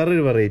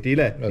വേറൊരു വെറൈറ്റി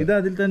അല്ലേ? ഇത്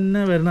അതിൽ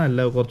തന്നെ വരുന്നതല്ല,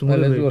 കുറച്ചും കൂടി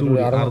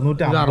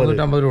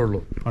 650 രൂപ ഉള്ളൂ.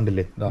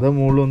 കണ്ടില്ലേ? അത്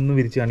മുകളിലൊന്നും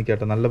വിരിച്ച്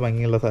കാണിക്കാട്ടെ. നല്ല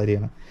ഭംഗിയുള്ള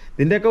സാരിയാണ്.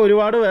 ഇതിന്റെയൊക്കെ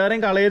ഒരുപാട്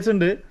വേറെയും കളേഴ്സ്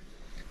ഉണ്ട്.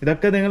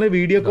 ഇതൊക്കെ നിങ്ങൾ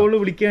വീഡിയോ കോളിൽ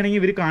വിളിക്കുകയാണെങ്കിൽ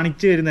ഇവർ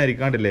കാണിച്ചു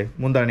തരുന്നതായിരിക്കും. കണ്ടില്ലേ?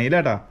 മുന്താണി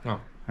ഇല്ലേട്ടാ?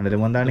 കണ്ടില്ലേ?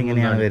 മുന്താണി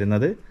ഇങ്ങനെയാണ്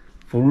വരുന്നത്.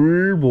 ഫുൾ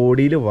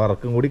ബോഡിയിൽ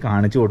വർക്കും കൂടി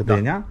കാണിച്ചു കൊടുത്തു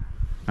കഴിഞ്ഞാൽ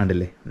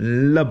കണ്ടില്ലേ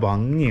നല്ല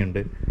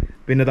ഭംഗിയുണ്ട്.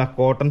 പിന്നെ ഇതാ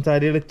കോട്ടൺ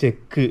സാരിയുടെ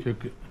ചെക്ക്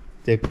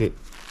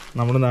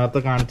നമ്മൾ നേരത്തെ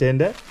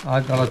കാണിച്ചതിന്റെ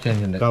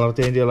കളർ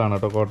ചേഞ്ചുകളാണ്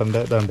കേട്ടോ.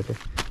 കോട്ടന്റെ ഇതാണ്ടിട്ട്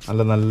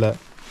നല്ല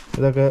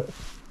ഇതൊക്കെ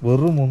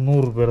വെറും 300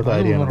 രൂപയുടെ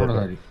സാരിയാണ്.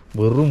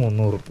 വെറും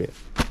 300 രൂപ.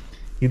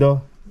 ഇതോ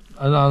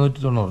അത്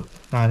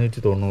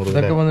 490.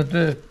 ഇതൊക്കെ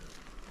വന്നിട്ട്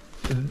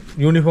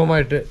യൂണിഫോം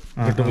ആയിട്ട്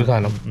കിട്ടും. ഈ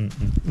സാധനം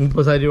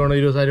 30 സാരി വേണോ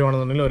 20 സാരി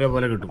വേണമെന്നുണ്ടെങ്കിൽ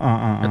ഒരേപോലെ കിട്ടും.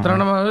 എത്ര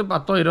എണ്ണം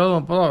 10, 20,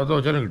 30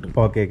 വെച്ചാലും കിട്ടും.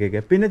 ഓക്കെ.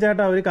 പിന്നെ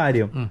ചേട്ടാ ഒരു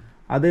കാര്യം,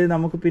 അത്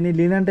നമുക്ക് പിന്നെ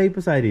ലിനൻ ടൈപ്പ്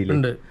സാരി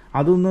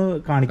അതൊന്ന്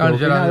കാണിക്കാം.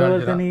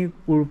 അതുപോലെ തന്നെ ഈ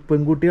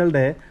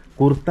പെൺകുട്ടികളുടെ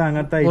കുർത്ത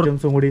അങ്ങനത്തെ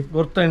ഐറ്റംസും കൂടി.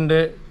 കുർത്തയുണ്ട്,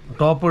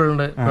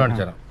 ടോപ്പുകളുണ്ട്,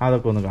 കാണിച്ചു തരാം.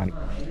 അതൊക്കെ ഒന്ന്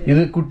കാണിക്കാം.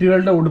 ഇത്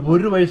കുട്ടികളുടെ ഉടുപ്പ്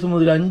 1 വയസ്സ്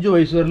മുതൽ 5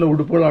 വയസ്സ് വരെയുള്ള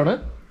ഉടുപ്പുകളാണ്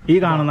ഈ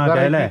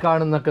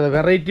കാണുന്നൊക്കെ.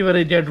 വെറൈറ്റി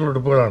ആയിട്ടുള്ള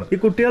ഉടുപ്പുകളാണ്. ഈ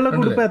കുട്ടികളുടെ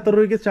ഉടുപ്പ് എത്ര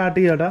രൂപയ്ക്ക് സ്റ്റാർട്ട്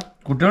ചെയ്യാട്ടാ?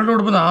 കുട്ടികളുടെ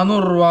ഉടുപ്പ്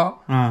 400 രൂപ,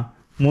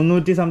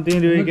 300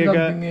 സംതിങ്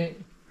രൂപയ്ക്കൊക്കെ.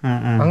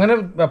 അങ്ങനെ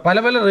പല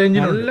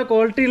റേഞ്ചിൽ നല്ല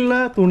ക്വാളിറ്റി ഉള്ള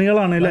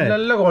തുണികളാണ് അല്ലേ?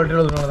 നല്ല ക്വാളിറ്റി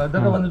ഉള്ള തുണികളാണ്.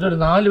 ഇതൊക്കെ വന്നിട്ട് ഒരു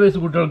 4 വയസ്സ്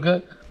കുട്ടികൾക്ക്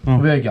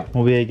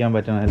ഉപയോഗിക്കാൻ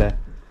പറ്റണം അല്ലേ?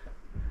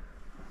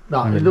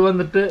 ഇത്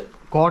വന്നിട്ട്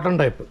കോട്ടൺ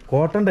ടൈപ്പ്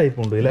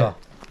ഉണ്ട് അല്ലേ?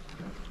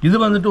 ഇത്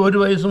വന്നിട്ട് 1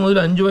 വയസ്സ് മുതൽ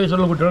 5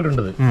 വയസ്സുള്ള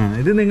കുട്ടികൾക്കുണ്ട്.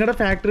 ഇത് നിങ്ങളുടെ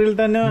ഫാക്ടറിയിൽ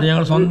തന്നെ?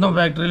 ഞങ്ങൾ സ്വന്തം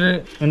ഫാക്ടറിയിൽ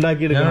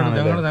ഉണ്ടാക്കിയെടുക്കണം.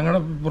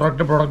 ഞങ്ങളുടെ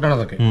പ്രോഡക്റ്റ് ആണ്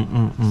അതൊക്കെ.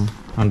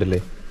 ഉണ്ടല്ലേ?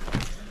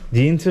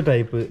 ജീൻസ്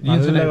ടൈപ്പ്,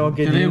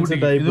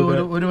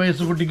 1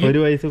 വയസ്സ് കുട്ടിക്ക്, 1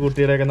 വയസ്സ്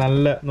കുട്ടിയുടെ ഒക്കെ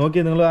നല്ല നോക്കി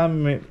നിങ്ങൾ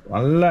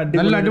നല്ല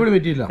അടിപൊളി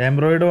മെറ്റീരിയൽ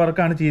എംബ്രോയിഡറി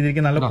വർക്കാണ്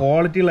ചെയ്തിരിക്കുന്നത്. നല്ല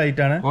ക്വാളിറ്റി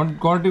ലൈറ്റ് ആണ്.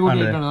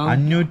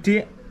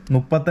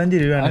 535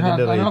 രൂപയാണ്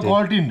ഇതിന്റെ റേറ്റ്.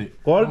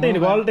 ക്വാളിറ്റി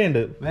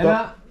ഉണ്ട്.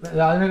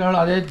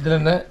 അതേ ഇതിൽ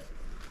തന്നെ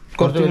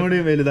കുറച്ചും കൂടി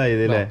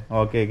വലുതായത് അല്ലേ?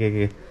 ഓക്കെ.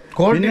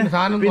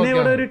 പിന്നെ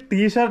ഇവിടെ ഒരു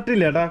ടീഷർട്ട്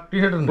ഇല്ലേട്ടാ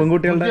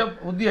പെൺകുട്ടികളുടെ?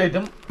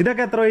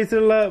 ഇതൊക്കെ എത്ര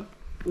വയസ്സുള്ള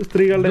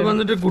സ്ത്രീകളുടെ?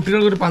 വന്നിട്ട്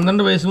കുട്ടികൾക്ക് ഒരു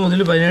 12 വയസ്സ് മുതൽ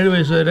 17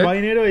 വയസ്സ് വരെ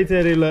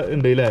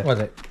ഉണ്ട് അല്ലേ?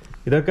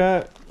 ഇതൊക്കെ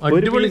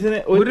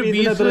ഒരു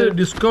പീസ്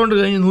ഡിസ്കൗണ്ട്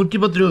കഴിഞ്ഞ്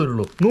 110 രൂപ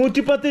വരുള്ളൂ.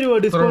 110 രൂപ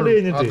ഡിസ്കൗണ്ട്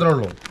കഴിഞ്ഞിട്ട്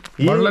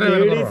ഈ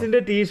ലേഡീസിന്റെ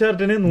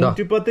ടീഷർട്ടിന്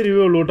 110 രൂപ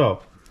ഉള്ളൂ കേട്ടോ.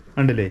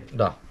 കണ്ടില്ലേ?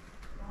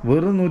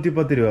 വെറും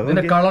 110 രൂപ.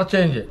 കളർ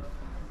ചേഞ്ച്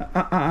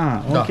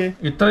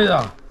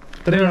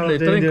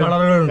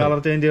കളർ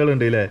ചേഞ്ചുകൾ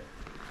ഉണ്ട് അല്ലേ?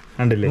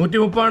 കണ്ടില്ലേ?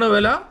 130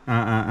 വില.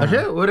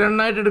 പക്ഷെ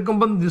ഒരെണ്ണായിട്ട്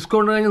എടുക്കുമ്പോ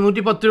ഡിസ്കൗണ്ട് കഴിഞ്ഞ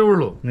 110 രൂപ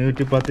ഉള്ളൂ.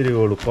 110 രൂപ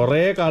ഉള്ളൂ.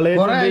 കുറെ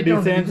കളേഴ്സ്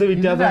ഡിസൈൻസ്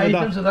വ്യത്യാസം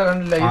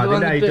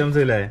ഐറ്റംസ്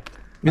അല്ലേ?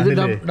 ഇത്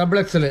ഡബിൾ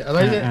എക്സൽ,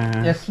 അതായത്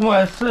S.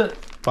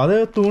 അത്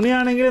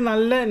തുണിയാണെങ്കിൽ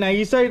നല്ല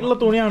നൈസ് ആയിട്ടുള്ള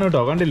തുണിയാണ്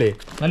കേട്ടോ. കണ്ടില്ലേ?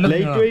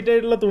 ലൈറ്റ് വെയിറ്റ്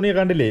ആയിട്ടുള്ള തുണിയെ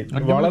കണ്ടില്ലേ?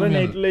 വളരെ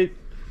ലൈറ്റ്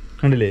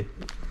കണ്ടില്ലേ?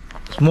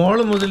 സ്മോൾ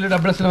മുതൽ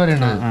ഡബിൾ എക്സൽ വരെ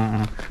ഉണ്ട്.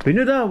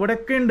 പിന്നെ ഇതാ ഇവിടെ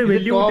ഒക്കെ ഉണ്ട്,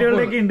 വലിയ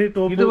കുട്ടികളുടെ ഉണ്ട്.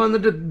 ഇത്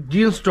വന്നിട്ട്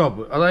ജീൻസ്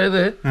ടോപ്പ്,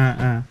 അതായത്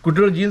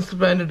കുട്ടികൾ ജീൻസ്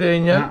പാന്റ് ഇട്ട്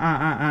കഴിഞ്ഞാൽ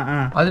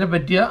അതിനെ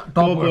പറ്റിയ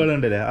ടോപ്പുകൾ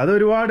ഉണ്ടല്ലേ? അത്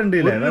ഒരുപാട്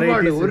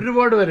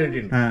വെറൈറ്റി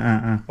ഉണ്ട്.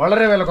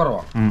 വളരെ വില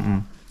കുറവാണ്.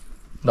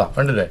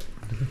 കണ്ടില്ലേ?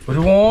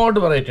 ഒരുപാട്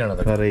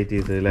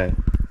വെറൈറ്റീസ് അല്ലേ?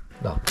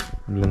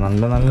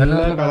 നല്ല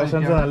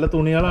കളക്ഷൻസ്, നല്ല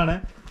തുണികളാണ്.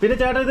 പിന്നെ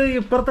ചേട്ടാ ഇത്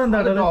ഇപ്പുറത്തെ എന്താ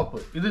ടോപ്പ്?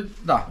 ഇത്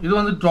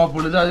വന്നിട്ട്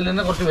ടോപ്പുകൾ. ഇത് അതിൽ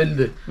തന്നെ കുറച്ച്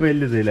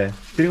വലുത് അല്ലേ?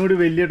 ഇത്തിരി കൂടി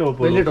വലിയ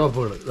ടോപ്പുകൾ.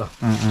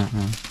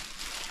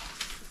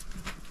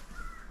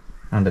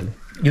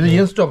 ഇത്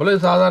ജീൻസ് ടോപ്പ്,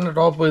 സാധാരണ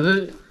ടോപ്പ്.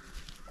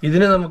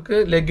 ഇതിന് നമുക്ക്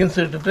ലെഗിൻസ്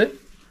ഇട്ടിട്ട്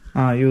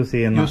യൂസ്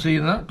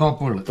ചെയ്യുന്ന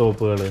ടോപ്പുകൾ.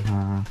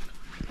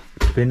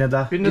 പിന്നെ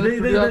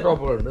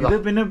ഇത്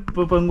പിന്നെ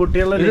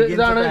പെൺകുട്ടികളുടെ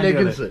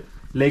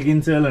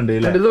ലെഗിൻസുകൾ ഉണ്ട്.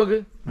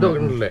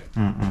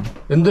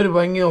 എന്തൊരു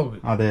ഭംഗി നോക്ക്.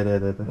 അതെ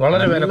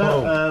വളരെ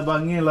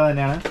ഭംഗിയുള്ളത്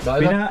തന്നെയാണ്.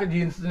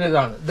 ജീൻസിന്റെ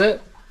ഇതാണ്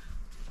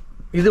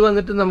ഇത്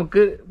വന്നിട്ട്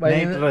നമുക്ക്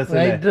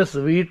നൈറ്റ് ഡ്രസ്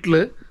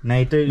വീട്ടില്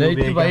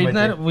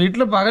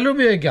പകൽ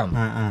ഉപയോഗിക്കാം.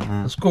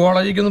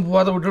 കോളേജിക്കൊന്നും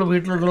പോവാത്ത കുട്ടികൾ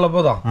വീട്ടിലുള്ളപ്പോ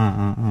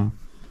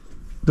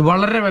ഇത്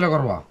വളരെ വില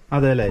കുറവാണ്.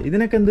 അതെ അല്ലേ?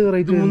 ഇതിനൊക്കെ എന്ത്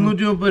റേറ്റ്?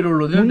 330 രൂപ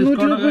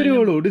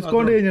ഉള്ളൂ.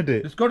 ഡിസ്കൗണ്ട് കഴിഞ്ഞിട്ട്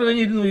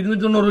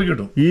 290 രൂപ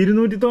കിട്ടും.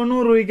 290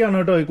 രൂപയ്ക്കാണ്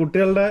കേട്ടോ ഈ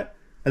കുട്ടികളുടെ.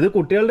 അത്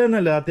കുട്ടികളുടെ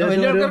ഒന്നല്ല,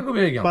 അത്യാവശ്യം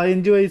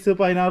 15 വയസ്സ്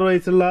 16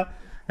 വയസ്സുള്ള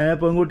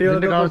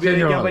പെൺകുട്ടികൾക്ക്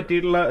ഉപയോഗിക്കാൻ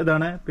പറ്റിയിട്ടുള്ള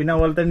ഇതാണ്. പിന്നെ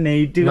അതുപോലെ തന്നെ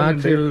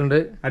നെയ്റ്റുകളുണ്ട്,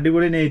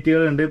 അടിപൊളി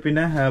നെയ്റ്റുകളുണ്ട്.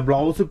 പിന്നെ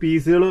ബ്ലൗസ്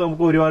പീസുകൾ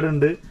നമുക്ക്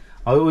ഒരുപാടുണ്ട്.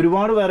 അത്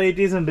ഒരുപാട്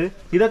വെറൈറ്റീസ് ഉണ്ട്.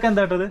 ഇതൊക്കെ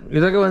എന്താട്ടത്?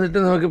 ഇതൊക്കെ വന്നിട്ട്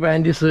നമുക്ക്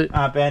പാന്റീസ്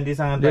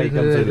അങ്ങനത്തെ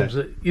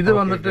ഐറ്റംസ്. ഇത്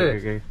വന്നിട്ട്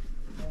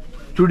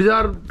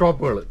ചുരിദാർ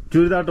ടോപ്പുകൾ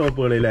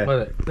അല്ലേ?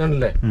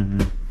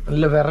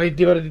 നല്ല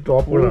വെറൈറ്റി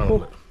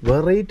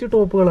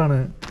ടോപ്പുകളാണ്.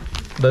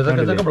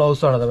 ഇതൊക്കെ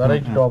ബ്ലൗസ് ആണ്.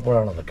 വെറൈറ്റി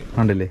ടോപ്പുകളാണ് അതൊക്കെ.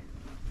 കണ്ടില്ലേ?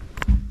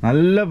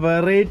 നല്ല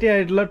വെറൈറ്റി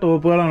ആയിട്ടുള്ള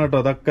ടോപ്പുകളാണ് കേട്ടോ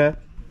അതൊക്കെ.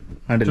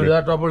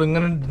 ചുരിദാർ ടോപ്പുകൾ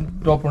ഇങ്ങനെ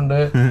ടോപ്പ് ഉണ്ട്,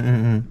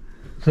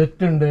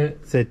 സെറ്റ്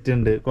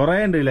ഉണ്ട്, കുറെ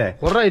ഉണ്ട് അല്ലേ?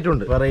 കുറെ ഐറ്റം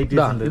ഉണ്ട്,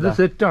 വെറൈറ്റീസ് ഉണ്ട്. ഇത്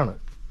സെറ്റ് ആണ്.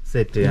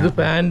 ഇത്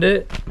പാന്റ്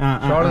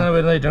ഷോൾ ഇങ്ങനെ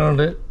വരുന്ന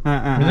ഐറ്റങ്ങളുണ്ട്.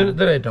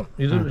 ഇതൊരു ഐറ്റം.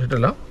 ഇത്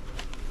ഇഷ്ടല്ല.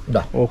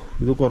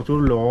 ഇത്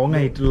കുറച്ചുകൂടി ലോങ്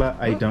ആയിട്ടുള്ള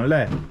ഐറ്റം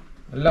അല്ലേ?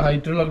 നല്ല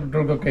ഹൈറ്റുള്ള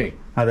കുട്ടികൾക്കൊക്കെ.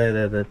 അതെ.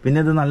 പിന്നെ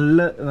ഇത്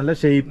നല്ല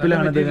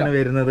ഷേപ്പിലാണ് ഇത് ഇങ്ങനെ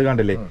വരുന്നത്.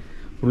 കണ്ടില്ലേ?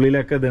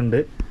 ഉള്ളിലൊക്കെ ഇതുണ്ട്.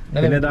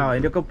 പിന്നെ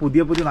അതിന്റെ ഒക്കെ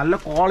പുതിയ നല്ല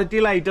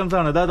ക്വാളിറ്റിയുള്ള ഐറ്റംസ്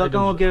ആണ്. അതൊക്കെ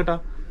നോക്കിയേട്ടാ,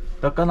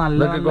 ഇതൊക്കെ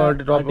നല്ല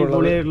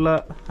അടിപൊളിയായിട്ടുള്ള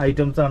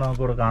ഐറ്റംസ് ആണ്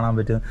നമുക്ക് ഇവിടെ കാണാൻ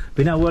പറ്റുന്നത്.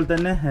 പിന്നെ അതുപോലെ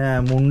തന്നെ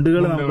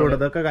മുണ്ടുകൾ നമുക്ക് ഇവിടെ,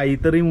 ഇതൊക്കെ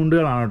കൈത്തറി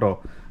മുണ്ടുകളാണ് കേട്ടോ.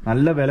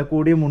 നല്ല വില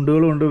കൂടിയ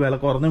മുണ്ടുകളും ഉണ്ട്, വില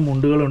കുറഞ്ഞ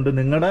മുണ്ടുകളുണ്ട്.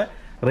 നിങ്ങളുടെ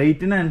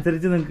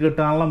റേറ്റിനനുസരിച്ച് നിങ്ങൾക്ക്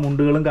കിട്ടാനുള്ള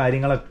മുണ്ടുകളും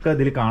കാര്യങ്ങളൊക്കെ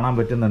ഇതിൽ കാണാൻ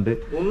പറ്റുന്നുണ്ട്.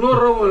 300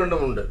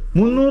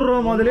 രൂപ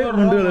മുതൽ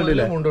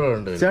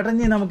മുണ്ടുകളുണ്ട്. ചേട്ടൻ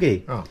നമുക്കേ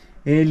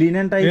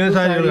ലിനൻ ടൈപ്പ്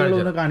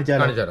സാരികളൊന്ന്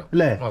കാണിച്ചാലോ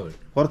അല്ലേ?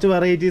 കുറച്ച്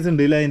വെറൈറ്റീസ്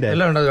ഉണ്ട് ഇല്ല അതിന്റെ?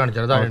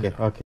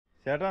 ഓക്കെ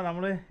ചേട്ടാ,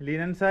 നമ്മള്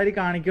ലിനൻ സാരി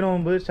കാണിക്കണ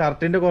മുമ്പ്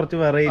ഷർട്ടിന്റെ കുറച്ച്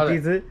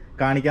വെറൈറ്റീസ്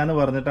കാണിക്കാന്ന്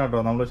പറഞ്ഞിട്ടാട്ടോ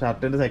നമ്മള്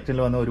ഷർട്ടിന്റെ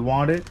സെക്ഷനിൽ വന്ന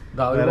ഒരുപാട്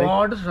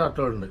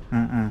ഷർട്ടുകളുണ്ട്.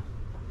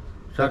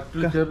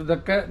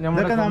 ഇതൊക്കെ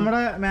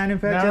നമ്മുടെ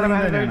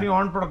മാനുഫാക്ചറിംഗ്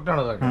ഓൺ പ്രൊഡക്റ്റ്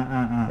ആണ്,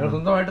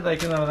 സ്വന്തമായിട്ട്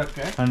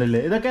തയ്ക്കുന്നതൊക്കെ.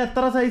 ഇതൊക്കെ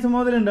എത്ര സൈസ്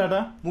മുതലുണ്ട്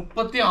ചേട്ടാ?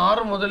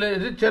 36 മുതൽ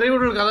ഇത് ചെറിയ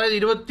കുട്ടികൾക്ക്, അതായത്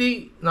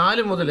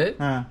 24 മുതല്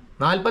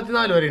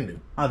 44 വരെ ഉണ്ട്.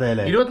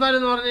 24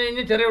 എന്ന് പറഞ്ഞു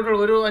കഴിഞ്ഞാൽ ചെറിയ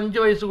കുട്ടികൾക്ക്, ഒരു 5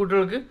 വയസ്സ്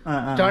കുട്ടികൾക്ക്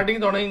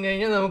സ്റ്റാർട്ടിങ് തുടങ്ങി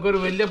കഴിഞ്ഞാൽ നമുക്കൊരു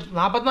വലിയ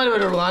 44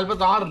 വരെ ഉള്ളൂ,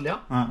 46 ഇല്ല.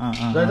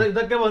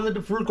 ഇതൊക്കെ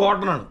വന്നിട്ട് ഫുൾ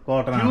കോട്ടൺ ആണ്,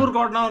 പ്യൂർ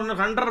കോട്ടൺ എന്ന് പറഞ്ഞാൽ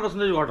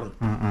 100% കോട്ടൺ.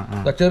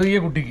 ചെറിയ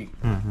കുട്ടിക്ക്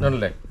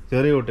അല്ലേ,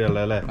 ചെറിയ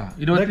കുട്ടികളുടെ അല്ലേ?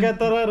 ഇതൊക്കെ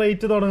എത്ര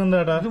റേറ്റ് തുടങ്ങുന്നത്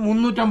ചേട്ടാ? ഇത്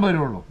 350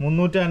 രൂപ ഉള്ളൂ.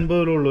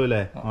 350 രൂപ ഉള്ളൂ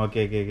അല്ലേ? Okay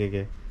okay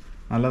okay.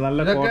 നല്ല നല്ല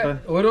കോട്ടൺ,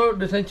 ഓരോ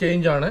ഡിസൈൻ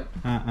ചേഞ്ച് ആണ്.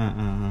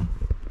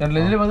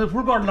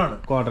 ഫുൾ കോട്ടൺ ആണ്.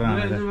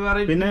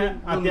 പിന്നെ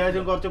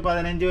അത്യാവശ്യം കുറച്ച്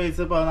 15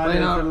 വയസ്സ് 14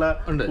 വയസ്സുള്ള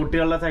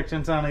കുട്ടികളുടെ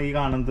സെക്ഷൻസ് ആണ് ഈ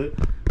കാണുന്നത്.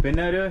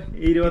 പിന്നെ ഒരു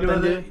 20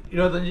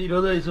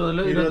 വയസ്സ് മുതൽ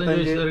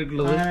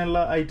 25 അങ്ങനെയുള്ള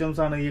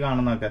ഐറ്റംസ് ആണ് ഈ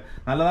കാണുന്നതൊക്കെ.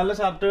 നല്ല നല്ല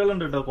ഷർട്ടുകൾ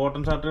ഉണ്ട് കേട്ടോ,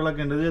 കോട്ടൺ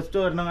ഷർട്ടുകളൊക്കെ ഉണ്ട്. ജസ്റ്റ്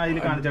ഒരെണ്ണം അതിൽ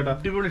കാണിച്ചേട്ടാ.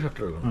 അടിപൊളി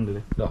ഷർട്ടുകൾ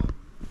ഉണ്ടല്ലേ,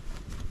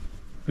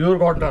 പ്യൂർ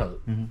കോട്ടൺ ആണ്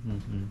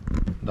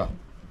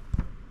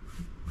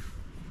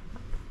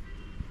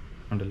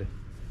ഉണ്ടല്ലേ.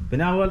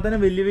 പിന്നെ അതുപോലെ തന്നെ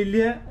വലിയ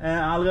വലിയ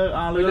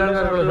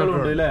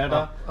ആളുകളുണ്ട് അല്ലേ ഏട്ടാ?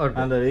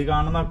 അതെ, ഈ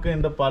കാണുന്നൊക്കെ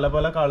ഉണ്ട്, പല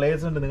പല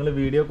കളേഴ്സ് ഉണ്ട്. നിങ്ങൾ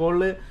വീഡിയോ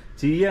കോളില്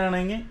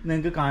ചെയ്യുകയാണെങ്കിൽ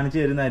നിങ്ങൾക്ക് കാണിച്ചു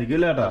തരുന്നതായിരിക്കും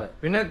അല്ലേ ഏട്ടാ?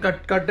 പിന്നെ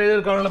കട്ട്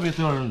ചെയ്തെടുക്കാനുള്ള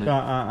പീസുകളുണ്ട്,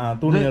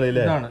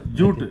 തുണികളില്ലേ,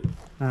 ജൂട്ട്.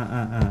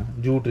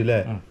 ജൂട്ട് അല്ലേ?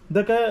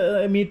 ഇതൊക്കെ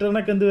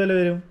മീറ്ററിനൊക്കെ എന്ത് വില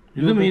വരും?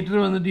 ഇത് മീറ്റർ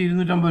വന്നിട്ട്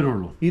 250 രൂപ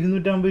ഉള്ളൂ.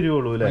 250 രൂപ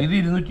ഉള്ളൂ അല്ലേ? ഇത്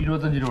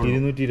 225 രൂപ.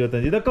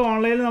 225. ഇതൊക്കെ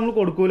ഓൺലൈനിൽ നമ്മൾ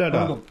കൊടുക്കൂല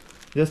കേട്ടോ.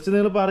 ജസ്റ്റ്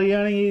നിങ്ങൾ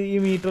പറയുകയാണെങ്കിൽ ഈ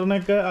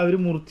മീറ്ററിനൊക്കെ അവര്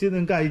മുറിച്ച്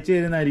നിങ്ങൾക്ക് അയച്ചു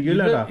തരുന്നതായിരിക്കും.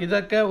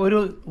 ഇതൊക്കെ ഒരു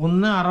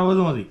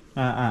 160 മതി.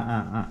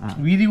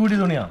 വീതി കൂടി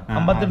തുണിയാണ്,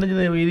 52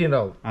 ഇഞ്ച് വീതി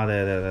ഉണ്ടാവും. അതെ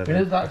അതെ അതെ.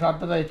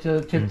 ഷർട്ട് തയ്ച്ച്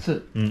ചെക്സ്.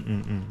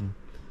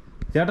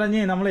 ചേട്ടാ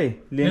നമ്മളേ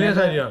ലിനൻ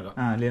സാരി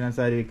ലിനൻ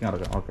സാരിക്ക്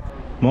ഇറക്കാം. ഓക്കെ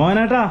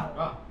മോഹനേട്ടാ,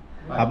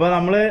 അപ്പൊ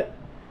നമ്മള്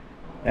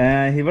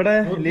ഇവിടെ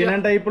ലിനൻ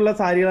ടൈപ്പുള്ള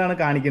സാരികളാണ്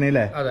കാണിക്കണേ.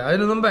 അതെ,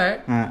 അതിന് മുമ്പേ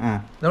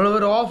നമ്മൾ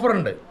ഒരു ഓഫർ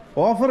ഉണ്ട്.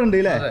 ഓഫർ ഉണ്ട്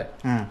അല്ലേ?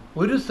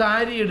 ഒരു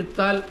സാരി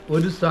എടുത്താൽ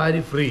ഒരു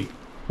സാരി ഫ്രീ.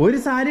 ഒരു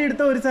സാരി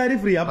എടുത്താൽ ഒരു സാരി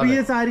ഫ്രീ. അപ്പൊ ഈ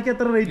സാരിക്ക്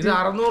എത്ര റേറ്റ്?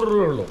 600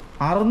 രൂപ ഉള്ളൂ.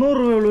 600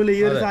 രൂപ ഉള്ളൂ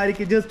ഈ ഒരു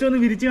സാരിക്ക്. ജസ്റ്റ് ഒന്ന്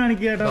വിരിച്ചു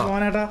കാണിക്കേട്ടാ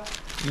മോനേട്ടാ.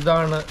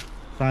 ഇതാണ്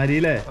സാരി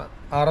അല്ലേ?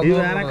 ഈ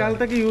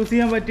വേനൽക്കാലത്തൊക്കെ യൂസ്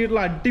ചെയ്യാൻ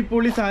പറ്റിയിട്ടുള്ള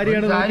അടിപൊളി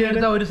സാരിയാണ്.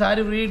 ഒരു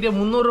സാരി ഫ്രീ കിട്ടിയ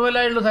 300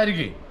 രൂപയിലുള്ള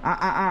സാരിക്ക്.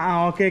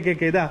 Okay okay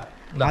okay. ഇതാ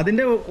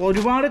അതിന്റെ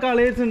ഒരുപാട്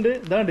കളേഴ്സ് ഉണ്ട്.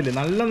 ഇതാണ്ടില്ലേ,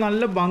 നല്ല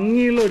നല്ല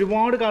ഭംഗിയുള്ള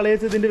ഒരുപാട്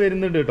കളേഴ്സ് ഇതിന്റെ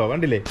വരുന്നുണ്ട് കേട്ടോ.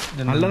 കണ്ടില്ലേ,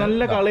 നല്ല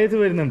നല്ല കളേഴ്സ്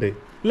വരുന്നുണ്ട്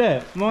അല്ലേ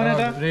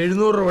മോനേട്ടാ?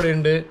 700 രൂപ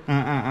ഉണ്ട്.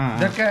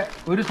 ഇതൊക്കെ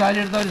ഒരു സാരി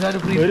എടുത്താൽ ഒരു സാരി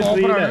ഫ്രീ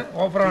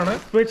ഓഫറാണ്.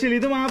 സ്പെഷ്യൽ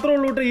ഇത് മാത്രമേ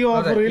ഉള്ളൂ ഈ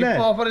ഓഫർ ഇല്ലേ?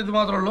 ഓഫർ ഇത്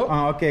മാത്രമേ ഉള്ളൂ.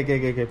 Okay okay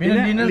okay.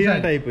 പിന്നെ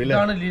ലിനൻ ടൈപ്പ്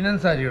ഇതാണ് ലിനൻ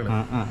സാരികൾ.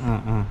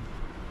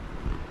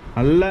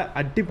 നല്ല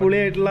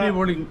അടിപൊളിയായിട്ടുള്ള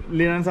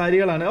ലിനൻ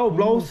സാരികളാണ്. ഓ,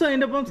 ബ്ലൗസ്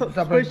അതിന്റെ ഒപ്പം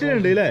സ്പെഷ്യൽ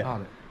ഉണ്ട് അല്ലേ?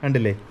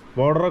 കണ്ടില്ലേ,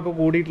 ബോർഡറൊക്കെ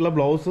കൂടിയിട്ടുള്ള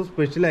ബ്ലൗസ്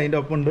സ്പെഷ്യൽ അതിന്റെ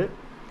ഒപ്പം ഉണ്ട്.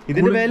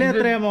 ഇതിന്റെ വില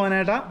എത്രയാ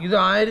മോനേട്ടാ? ഇത്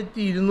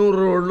 1200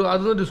 രൂപ ഉള്ളൂ.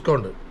 അതൊന്നും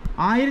ഡിസ്കൗണ്ട്.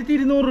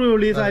 1200 രൂപ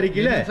ഉള്ളൂ ഈ സാരിക്ക്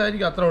അല്ലേ?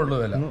 സാരിക്ക് അത്ര ഉള്ളൂ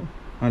വില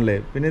അല്ലേ?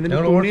 പിന്നെ ഇതിന്റെ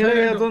തുണിയുടെ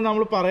കേസൊന്നും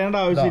നമ്മൾ പറയേണ്ട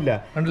ആവശ്യമില്ല.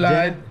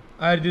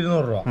 1200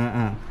 രൂപ.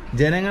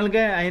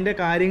 ജനങ്ങൾക്ക് അതിന്റെ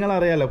കാര്യങ്ങൾ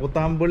അറിയാലോ.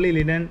 കുത്താമ്പള്ളി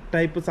ലിനൻ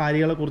ടൈപ്പ്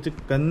സാരികളെ കുറിച്ച്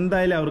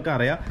എന്തായാലും അവർക്ക്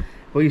അറിയാം.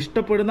 അപ്പോൾ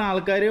ഇഷ്ടപ്പെടുന്ന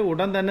ആൾക്കാർ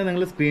ഉടൻ തന്നെ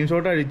നിങ്ങൾ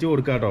സ്ക്രീൻഷോട്ട് അടിച്ചു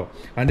കൊടുക്കാട്ടോ.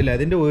 കണ്ടില്ല,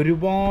 അതിന്റെ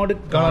ഒരുപാട്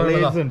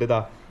കളേഴ്സ് ഉണ്ട്.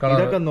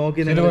 ഇതൊക്കെ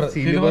നോക്കി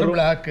സിൽവർ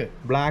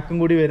ബ്ലാക്കും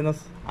കൂടി വരുന്ന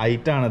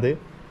ഐറ്റാണത്.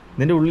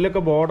 ഇതിന്റെ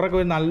ഉള്ളിലൊക്കെ ബോർഡറൊക്കെ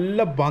വരുന്ന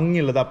നല്ല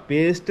ഭംഗിയുള്ളത്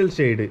പേസ്റ്റൽ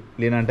ഷെയ്ഡ്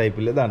ലിനൻ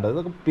ടൈപ്പിൽ. ഇതാണ്ട്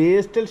ഇതൊക്കെ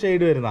പേസ്റ്റൽ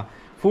ഷെയ്ഡ് വരുന്ന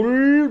ഫുൾ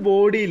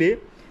ബോഡിയിൽ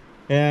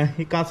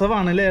ഈ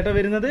കസവാണല്ലേ ഏട്ടാ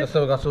വരുന്നത്?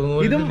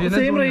 ഇതും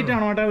സെയിം റേറ്റ്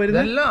ആണോ ഏട്ടാ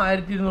വരുന്നത്?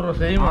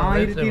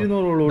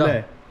 1200 ഉള്ളൂ അല്ലേ?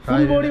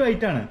 ഫുൾ ബോഡി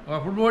വൈറ്റ് ആണ്.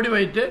 Full body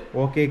white.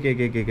 Okay okay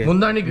okay okay.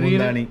 മുന്താണി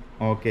green.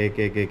 Okay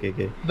okay okay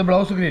okay. ഇത്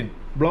ബ്ലൗസ് ഗ്രീൻ.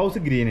 ബ്ലൗസ്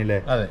ഗ്രീൻ അല്ലേ?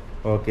 അതെ.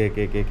 Okay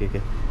okay okay okay.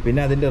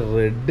 പിന്നെ അതിന്റെ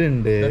റെഡ്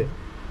ഉണ്ട്.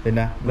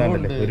 പിന്നെ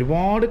ഇതാണ്ടല്ലേ,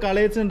 ഒരുപാട്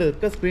കളേഴ്സ് ഉണ്ട്.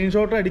 ഇതൊക്കെ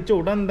സ്ക്രീൻഷോട്ട് അടിച്ച്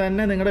ഉടൻ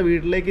തന്നെ നിങ്ങളുടെ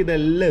വീട്ടിലേക്ക്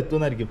ഇതെല്ലാം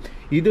എത്തുന്നതായിരിക്കും.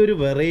 ഇതൊരു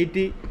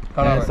വെറൈറ്റി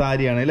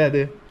സാരിയാണ് അല്ലേ?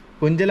 അത്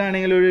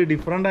കുഞ്ചലാണെങ്കിലും ഒരു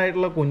ഡിഫറെന്റ്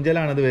ആയിട്ടുള്ള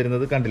കുഞ്ചലാണ് ഇത്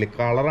വരുന്നത്. കണ്ടില്ലേ,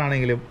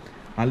 കളറാണെങ്കിലും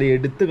നല്ല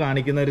എടുത്ത്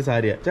കാണിക്കുന്ന ഒരു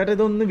സാരിയാണ്. ചേട്ടാ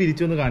ഇതൊന്ന്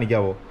വിരിച്ചൊന്ന്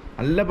കാണിക്കാവോ?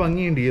 നല്ല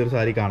ഭംഗിയുണ്ട് ഈ ഒരു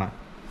സാരി കാണാൻ.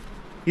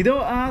 ഇത്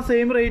ആ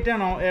സെയിം റേറ്റ്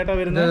ആണോ ഏട്ടാ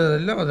വരുന്നത്?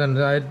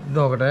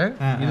 നോക്കട്ടെ,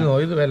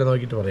 ഇത് വില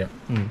നോക്കിട്ട് പറയാം.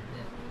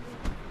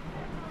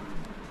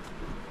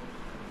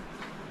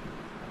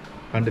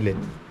 കണ്ടില്ലേ,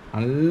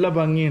 നല്ല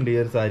ഭംഗിയുണ്ട് ഈ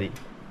ഒരു സാരി.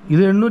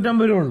 ഇത്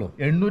 850 രൂപ ഉള്ളൂ.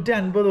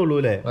 850 ഉള്ളൂ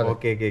അല്ലേ?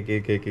 Okay okay okay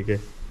okay okay.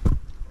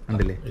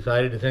 കണ്ടില്ലേ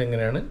സാരി ഡിസൈൻ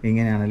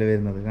ഇങ്ങനെയാണല്ലേ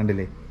വരുന്നത്?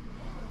 കണ്ടില്ലേ,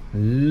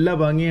 നല്ല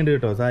ഭംഗിയുണ്ട്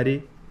കേട്ടോ സാരി.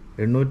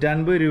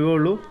 850 രൂപ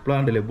ഉള്ളൂ.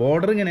 കണ്ടില്ലേ,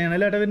 ബോർഡർ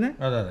ഇങ്ങനെയാണല്ലേ ഏട്ടാ വരുന്നത്?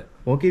 അതെ അതെ.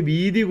 ഓക്കെ,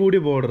 വീതി കൂടി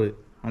ബോർഡർ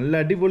നല്ല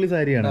അടിപൊളി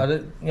സാരിയാണ് അത്.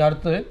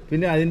 അടുത്ത്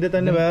പിന്നെ അതിന്റെ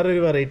തന്നെ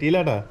വേറൊരു വെറൈറ്റി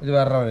ഇല്ലാട്ടാ, ഇത്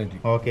വേറെ വെറൈറ്റി.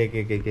 ഓക്കെ.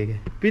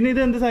 പിന്നെ ഇത്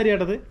എന്ത് സാരി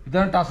ആട്ടത്?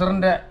 ഇതാണ്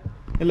ടസറിന്റെ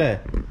അല്ലേ?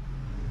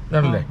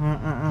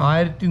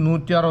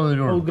 1160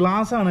 രൂപ.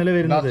 ഗ്ലാസ് ആണല്ലേ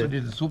വരുന്നത്,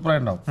 സൂപ്പർ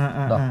ആയിട്ടുണ്ടാവും.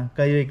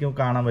 കൈ വയ്ക്കും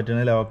കാണാൻ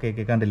പറ്റുന്നല്ലേ?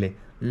 ഓക്കെ കണ്ടില്ലേ,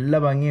 നല്ല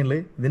ഭംഗിയുണ്ട്.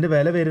 ഇതിന്റെ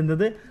വില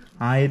വരുന്നത്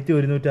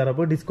 1160.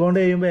 അപ്പൊ ഡിസ്കൗണ്ട്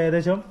ചെയ്യുമ്പോ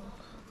ഏകദേശം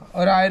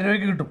 1000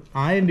 രൂപയ്ക്ക് കിട്ടും.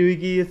 1000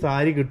 രൂപയ്ക്ക് ഈ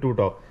സാരി കിട്ടും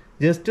കേട്ടോ.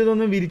 ജസ്റ്റ്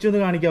ഇതൊന്ന് വിരിച്ചൊന്ന്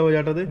കാണിക്കാവോ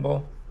ചേട്ടത്?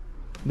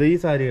 ഇത് ഈ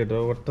സാരി കേട്ടോ,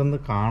 ഒട്ടൊന്ന്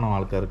കാണാം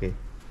ആൾക്കാർക്ക്.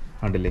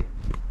 കണ്ടില്ലേ,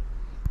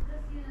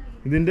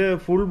 ഇതിന്റെ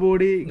ഫുൾ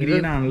ബോഡി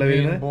ഗ്രീൻ ആണല്ലോ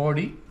വരുന്നത്.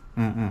 ബോഡി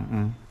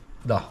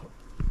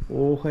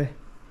ഓഹേ,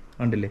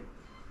 കണ്ടില്ലേ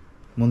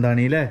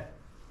മുന്താണിയില്ലേ?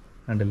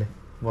 കണ്ടില്ലേ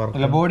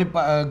ബോഡി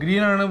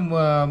ഗ്രീൻ ആണ്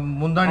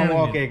മുന്താണി.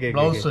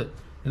 ബ്ലൗസ്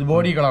ഇത്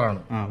ബോഡി കളറാണ്.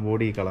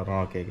 Body colour.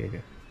 ഓക്കെ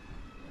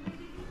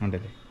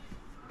കണ്ടില്ലേ,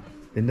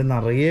 ഇതിന്റെ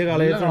നിറയെ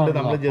കളേഴ്സ് ഉണ്ട്.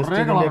 നമ്മള് ജസ്റ്റ്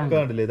ഇതിന്റെ ഒക്കെ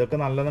കണ്ടില്ലേ, ഇതൊക്കെ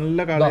നല്ല നല്ല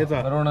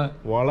കളേഴ്സാണ്.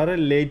 വളരെ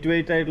ലൈറ്റ്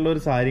വെയിറ്റ് ആയിട്ടുള്ള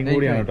ഒരു സാരിയും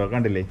കൂടിയാണ് കേട്ടോ.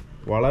 കണ്ടില്ലേ,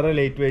 വളരെ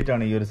ലൈറ്റ് വെയിറ്റ്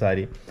ആണ് ഈ ഒരു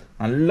സാരി.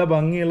 നല്ല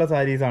ഭംഗിയുള്ള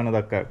സാരീസ് ആണ്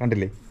ഇതൊക്കെ.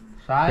 കണ്ടില്ലേ,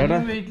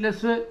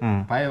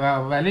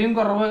 വിലയും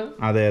കുറവ്.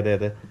 അതെ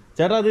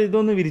ചേട്ടാ, അത്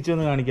ഇതൊന്ന്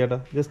വിരിച്ചൊന്ന് കാണിക്കാട്ടോ.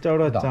 ജസ്റ്റ്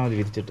അവിടെ വെച്ചാൽ മതി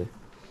വിരിച്ചിട്ട്.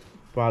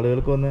 അപ്പൊ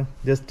ആളുകൾക്ക് ഒന്ന്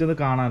ജസ്റ്റ് ഒന്ന്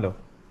കാണാലോ.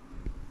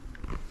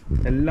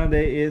 എല്ലാം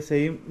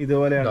സെയിം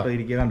ഇതുപോലെയാണ് കേട്ടോ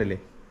ഇരിക്കുക. കണ്ടില്ലേ,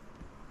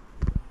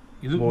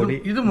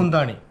 ഇത്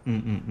മുന്താണി.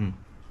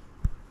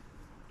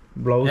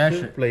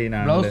 ബ്ലൗസ് പ്ലെയിൻ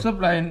ആണ്,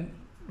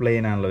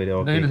 പ്ലെയിൻ ആണല്ലോ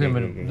വരും.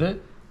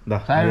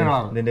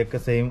 ഇതിന്റെ ഒക്കെ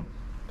സെയിം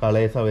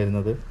കളേഴ്സാ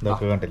വരുന്നത്.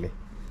 ഇതൊക്കെ കണ്ടില്ലേ,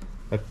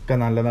 ഒക്കെ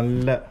നല്ല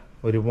നല്ല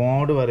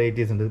ഒരുപാട്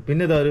വെറൈറ്റീസ് ഉണ്ട്.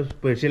 പിന്നെ ഇതാ ഒരു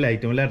സ്പെഷ്യൽ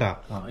ഐറ്റം അല്ലേട്ടാ,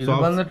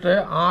 വന്നിട്ട്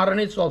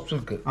ആറണി സോഫ്റ്റ്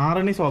സിൽക്ക്.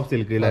 ആറണി സോഫ്റ്റ്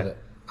സിൽക്ക് അല്ലേ?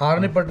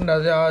 ആറണി പട്ടിന്റെ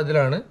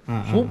ഇതിലാണ്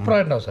സൂപ്പർ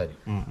ആയിട്ടുണ്ടാവും സാരി.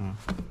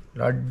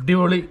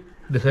 അടിപൊളി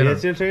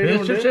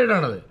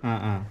ഡിസൈനാണത്,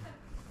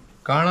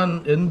 കാണാൻ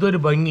എന്തൊരു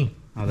ഭംഗി.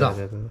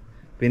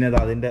 പിന്നെ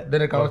അതിന്റെ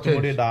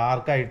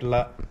ഡാർക്ക് ആയിട്ടുള്ള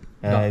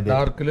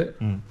ഡാർക്കില്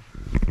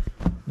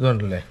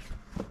ഇതുണ്ടല്ലേ.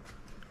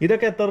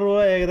 ഇതൊക്കെ എത്ര രൂപ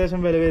ഏകദേശം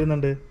വില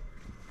വരുന്നുണ്ട്?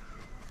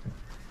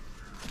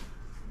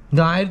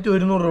 ഇത് 1100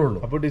 രൂപ ഉള്ളൂ.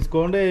 അപ്പൊ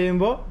ഡിസ്കൗണ്ട്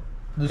കഴിയുമ്പോ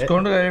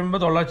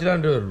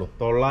 900 രൂപ ഉള്ളൂ.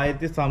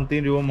 900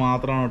 സംതിങ് രൂപ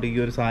മാത്രമാണ് ഈ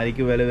ഒരു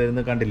സാരിക്ക് വില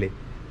വരുന്നത്. കണ്ടില്ലേ,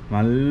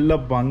 നല്ല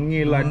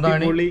ഭംഗിയുള്ള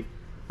അടിപൊളി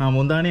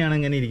മുന്താണിയാണ്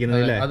ഇങ്ങനെ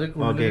ഇരിക്കുന്നത് അല്ലേ?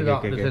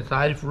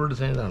 സാരി ഫുൾ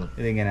ഡിസൈൻ ആണ്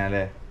ഇതിങ്ങനെ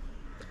അല്ലേ?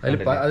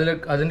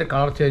 അതിന്റെ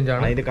കളർ ചേഞ്ച്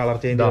ആണ്. അതിന്റെ കളർ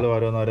ചേഞ്ചുകൾ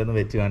ഓരോന്നോരോന്ന്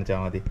വെച്ച് കാണിച്ചാൽ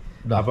മതി.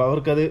 അപ്പൊ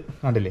അവർക്കത്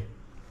കണ്ടില്ലേ,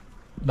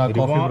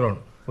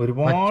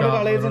 ഒരുപാട്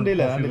കളേഴ്സ് ഉണ്ട്.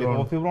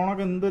 കോഫി ബ്രൗൺ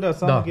ഒക്കെ എന്ത്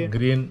രസമാണ്.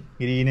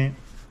 Green,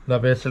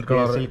 pastel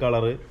colour,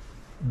 colour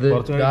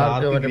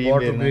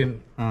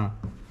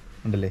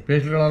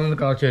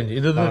change.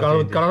 ഇത്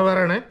കളർ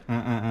വേറെ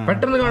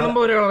പെട്ടെന്ന് കാണുമ്പോ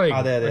ഒരു കളറായി.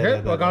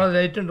 കളർ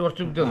ലൈറ്റ് ഉണ്ട്,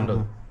 കുറച്ച് വ്യത്യാസമുണ്ട്.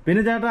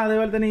 പിന്നെ ചേട്ടാ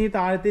അതേപോലെ തന്നെ ഈ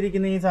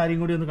താഴത്തിരിക്കുന്ന ഈ സാരിയും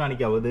കൂടി ഒന്ന്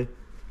കാണിക്കാവോ?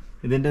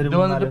 ഇതിന്റെ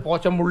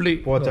പോച്ചമ്പുള്ളി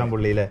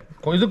അല്ലേ?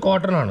 ഇത്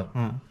കോട്ടൺ ആണ്.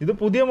 ഇത്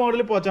പുതിയ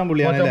മോഡൽ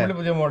പോച്ചാമ്പുള്ളിയാണ്.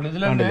 പുതിയ മോഡൽ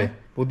ഇതിലെ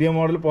പുതിയ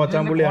മോഡൽ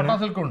പോച്ചാമ്പുള്ളിയാണ്.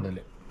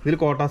 ഇതിൽ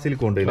കോട്ടാ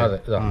സിൽക്ക് ഉണ്ട്.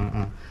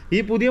 ഈ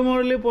പുതിയ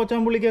മോഡല്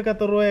പോച്ചാമ്പുള്ളിക്കൊക്കെ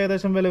എത്ര രൂപ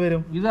ഏകദേശം വില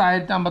വരും? ഇത്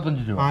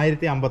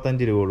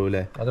 1055 രൂപ ഉള്ളൂ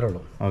അല്ലേ? അതേ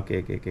ഉള്ളൂ. ഓക്കെ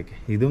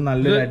ഇതും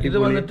നല്ലൊരു ഇത്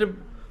വന്നിട്ട്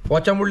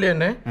പോച്ചാമ്പുള്ളി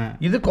തന്നെ.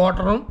 ഇത്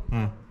കോട്ടണും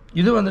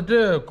ഇത് വന്നിട്ട്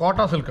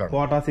കോട്ടാ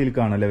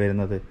സിൽക്ക് ആണല്ലേ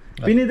വരുന്നത്.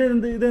 പിന്നെ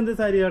ഇതെന്ത്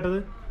സാരി കേട്ടത്?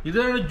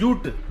 ഇതാണ്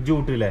ജൂട്ട്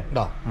അല്ലേ?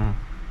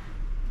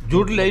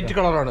 ജൂട്ട് ലൈറ്റ്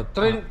കളറാണ്.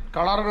 ഇത്രയും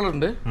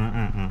കളറുകളുണ്ട്.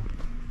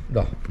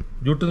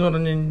 ജൂട്ട് എന്ന്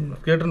പറഞ്ഞ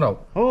കേട്ടിട്ടുണ്ടാവും.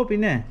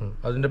 പിന്നെ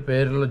അതിന്റെ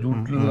പേരുള്ള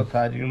ജൂട്ടിലുള്ള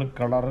സാരികൾ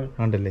കളറ്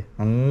കണ്ടല്ലേ,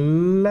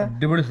 നല്ല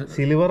അടിപൊളി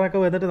സിൽവർ ഒക്കെ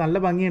വന്നിട്ട് നല്ല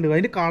ഭംഗിയുണ്ട്.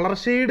 അതിന്റെ കളർ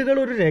ഷെയ്ഡുകൾ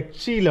ഒരു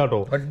രക്ഷയില്ല കേട്ടോ.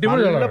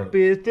 നല്ല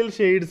പേസ്റ്റൽ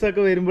ഷെയ്ഡ്സ്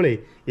ഒക്കെ വരുമ്പോഴേ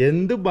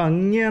എന്ത്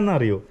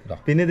ഭംഗിയാന്നറിയോ.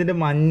 പിന്നെ ഇതിന്റെ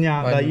മഞ്ഞ,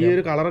 ഈ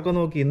ഒരു കളറൊക്കെ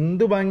നോക്കി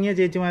എന്ത് ഭംഗിയാ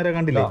ചേച്ചിമാരെ.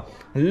 കണ്ടില്ലേ,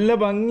 നല്ല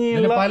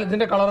ഭംഗിയുള്ള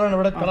ഇതിന്റെ കളറാണ്.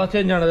 ഇവിടെ കളർ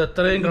ചേഞ്ച് ആണ്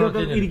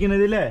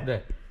ഇരിക്കുന്നത് അല്ലേ?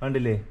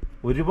 കണ്ടില്ലേ,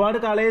 ഒരുപാട്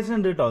കളേഴ്സ്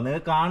ഉണ്ട് കേട്ടോ.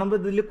 നിങ്ങൾ കാണുമ്പോൾ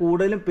ഇതിൽ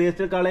കൂടുതലും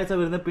പേസ്റ്റൽ കളേഴ്സ്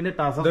വരുന്നത്. പിന്നെ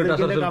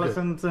ടസറിന്റെ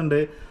കളക്ഷൻസ് ഉണ്ട്.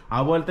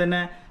 അതുപോലെ തന്നെ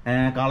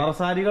കളർ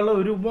സാരികളുടെ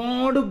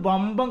ഒരുപാട്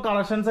ബമ്പം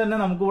കളക്ഷൻസ് തന്നെ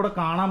നമുക്ക് ഇവിടെ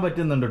കാണാൻ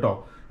പറ്റുന്നുണ്ട് കേട്ടോ.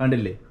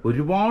 കണ്ടില്ലേ,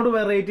 ഒരുപാട്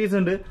വെറൈറ്റീസ്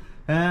ഉണ്ട്.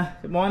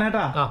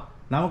 മോനേട്ടാ,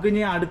 നമുക്ക്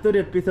ഇനി അടുത്തൊരു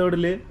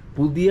എപ്പിസോഡില്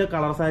പുതിയ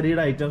കളർ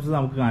സാരിയുടെ ഐറ്റംസ്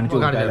നമുക്ക് കാണിച്ചു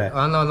കൊടുക്കാം അല്ലേ?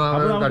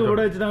 അപ്പൊ നമുക്ക്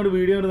ഇവിടെ വെച്ചിട്ട് അങ്ങോട്ട്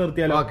വീഡിയോ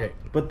നിർത്തിയാലോ?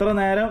 ഇപ്പൊ ഇത്ര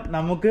നേരം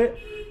നമുക്ക്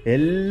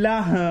എല്ലാ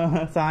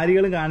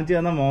സാരികളും കാണിച്ചു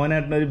തന്ന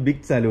മോനേട്ടന് ഒരു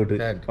big salute.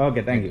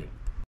 Okay, thank you.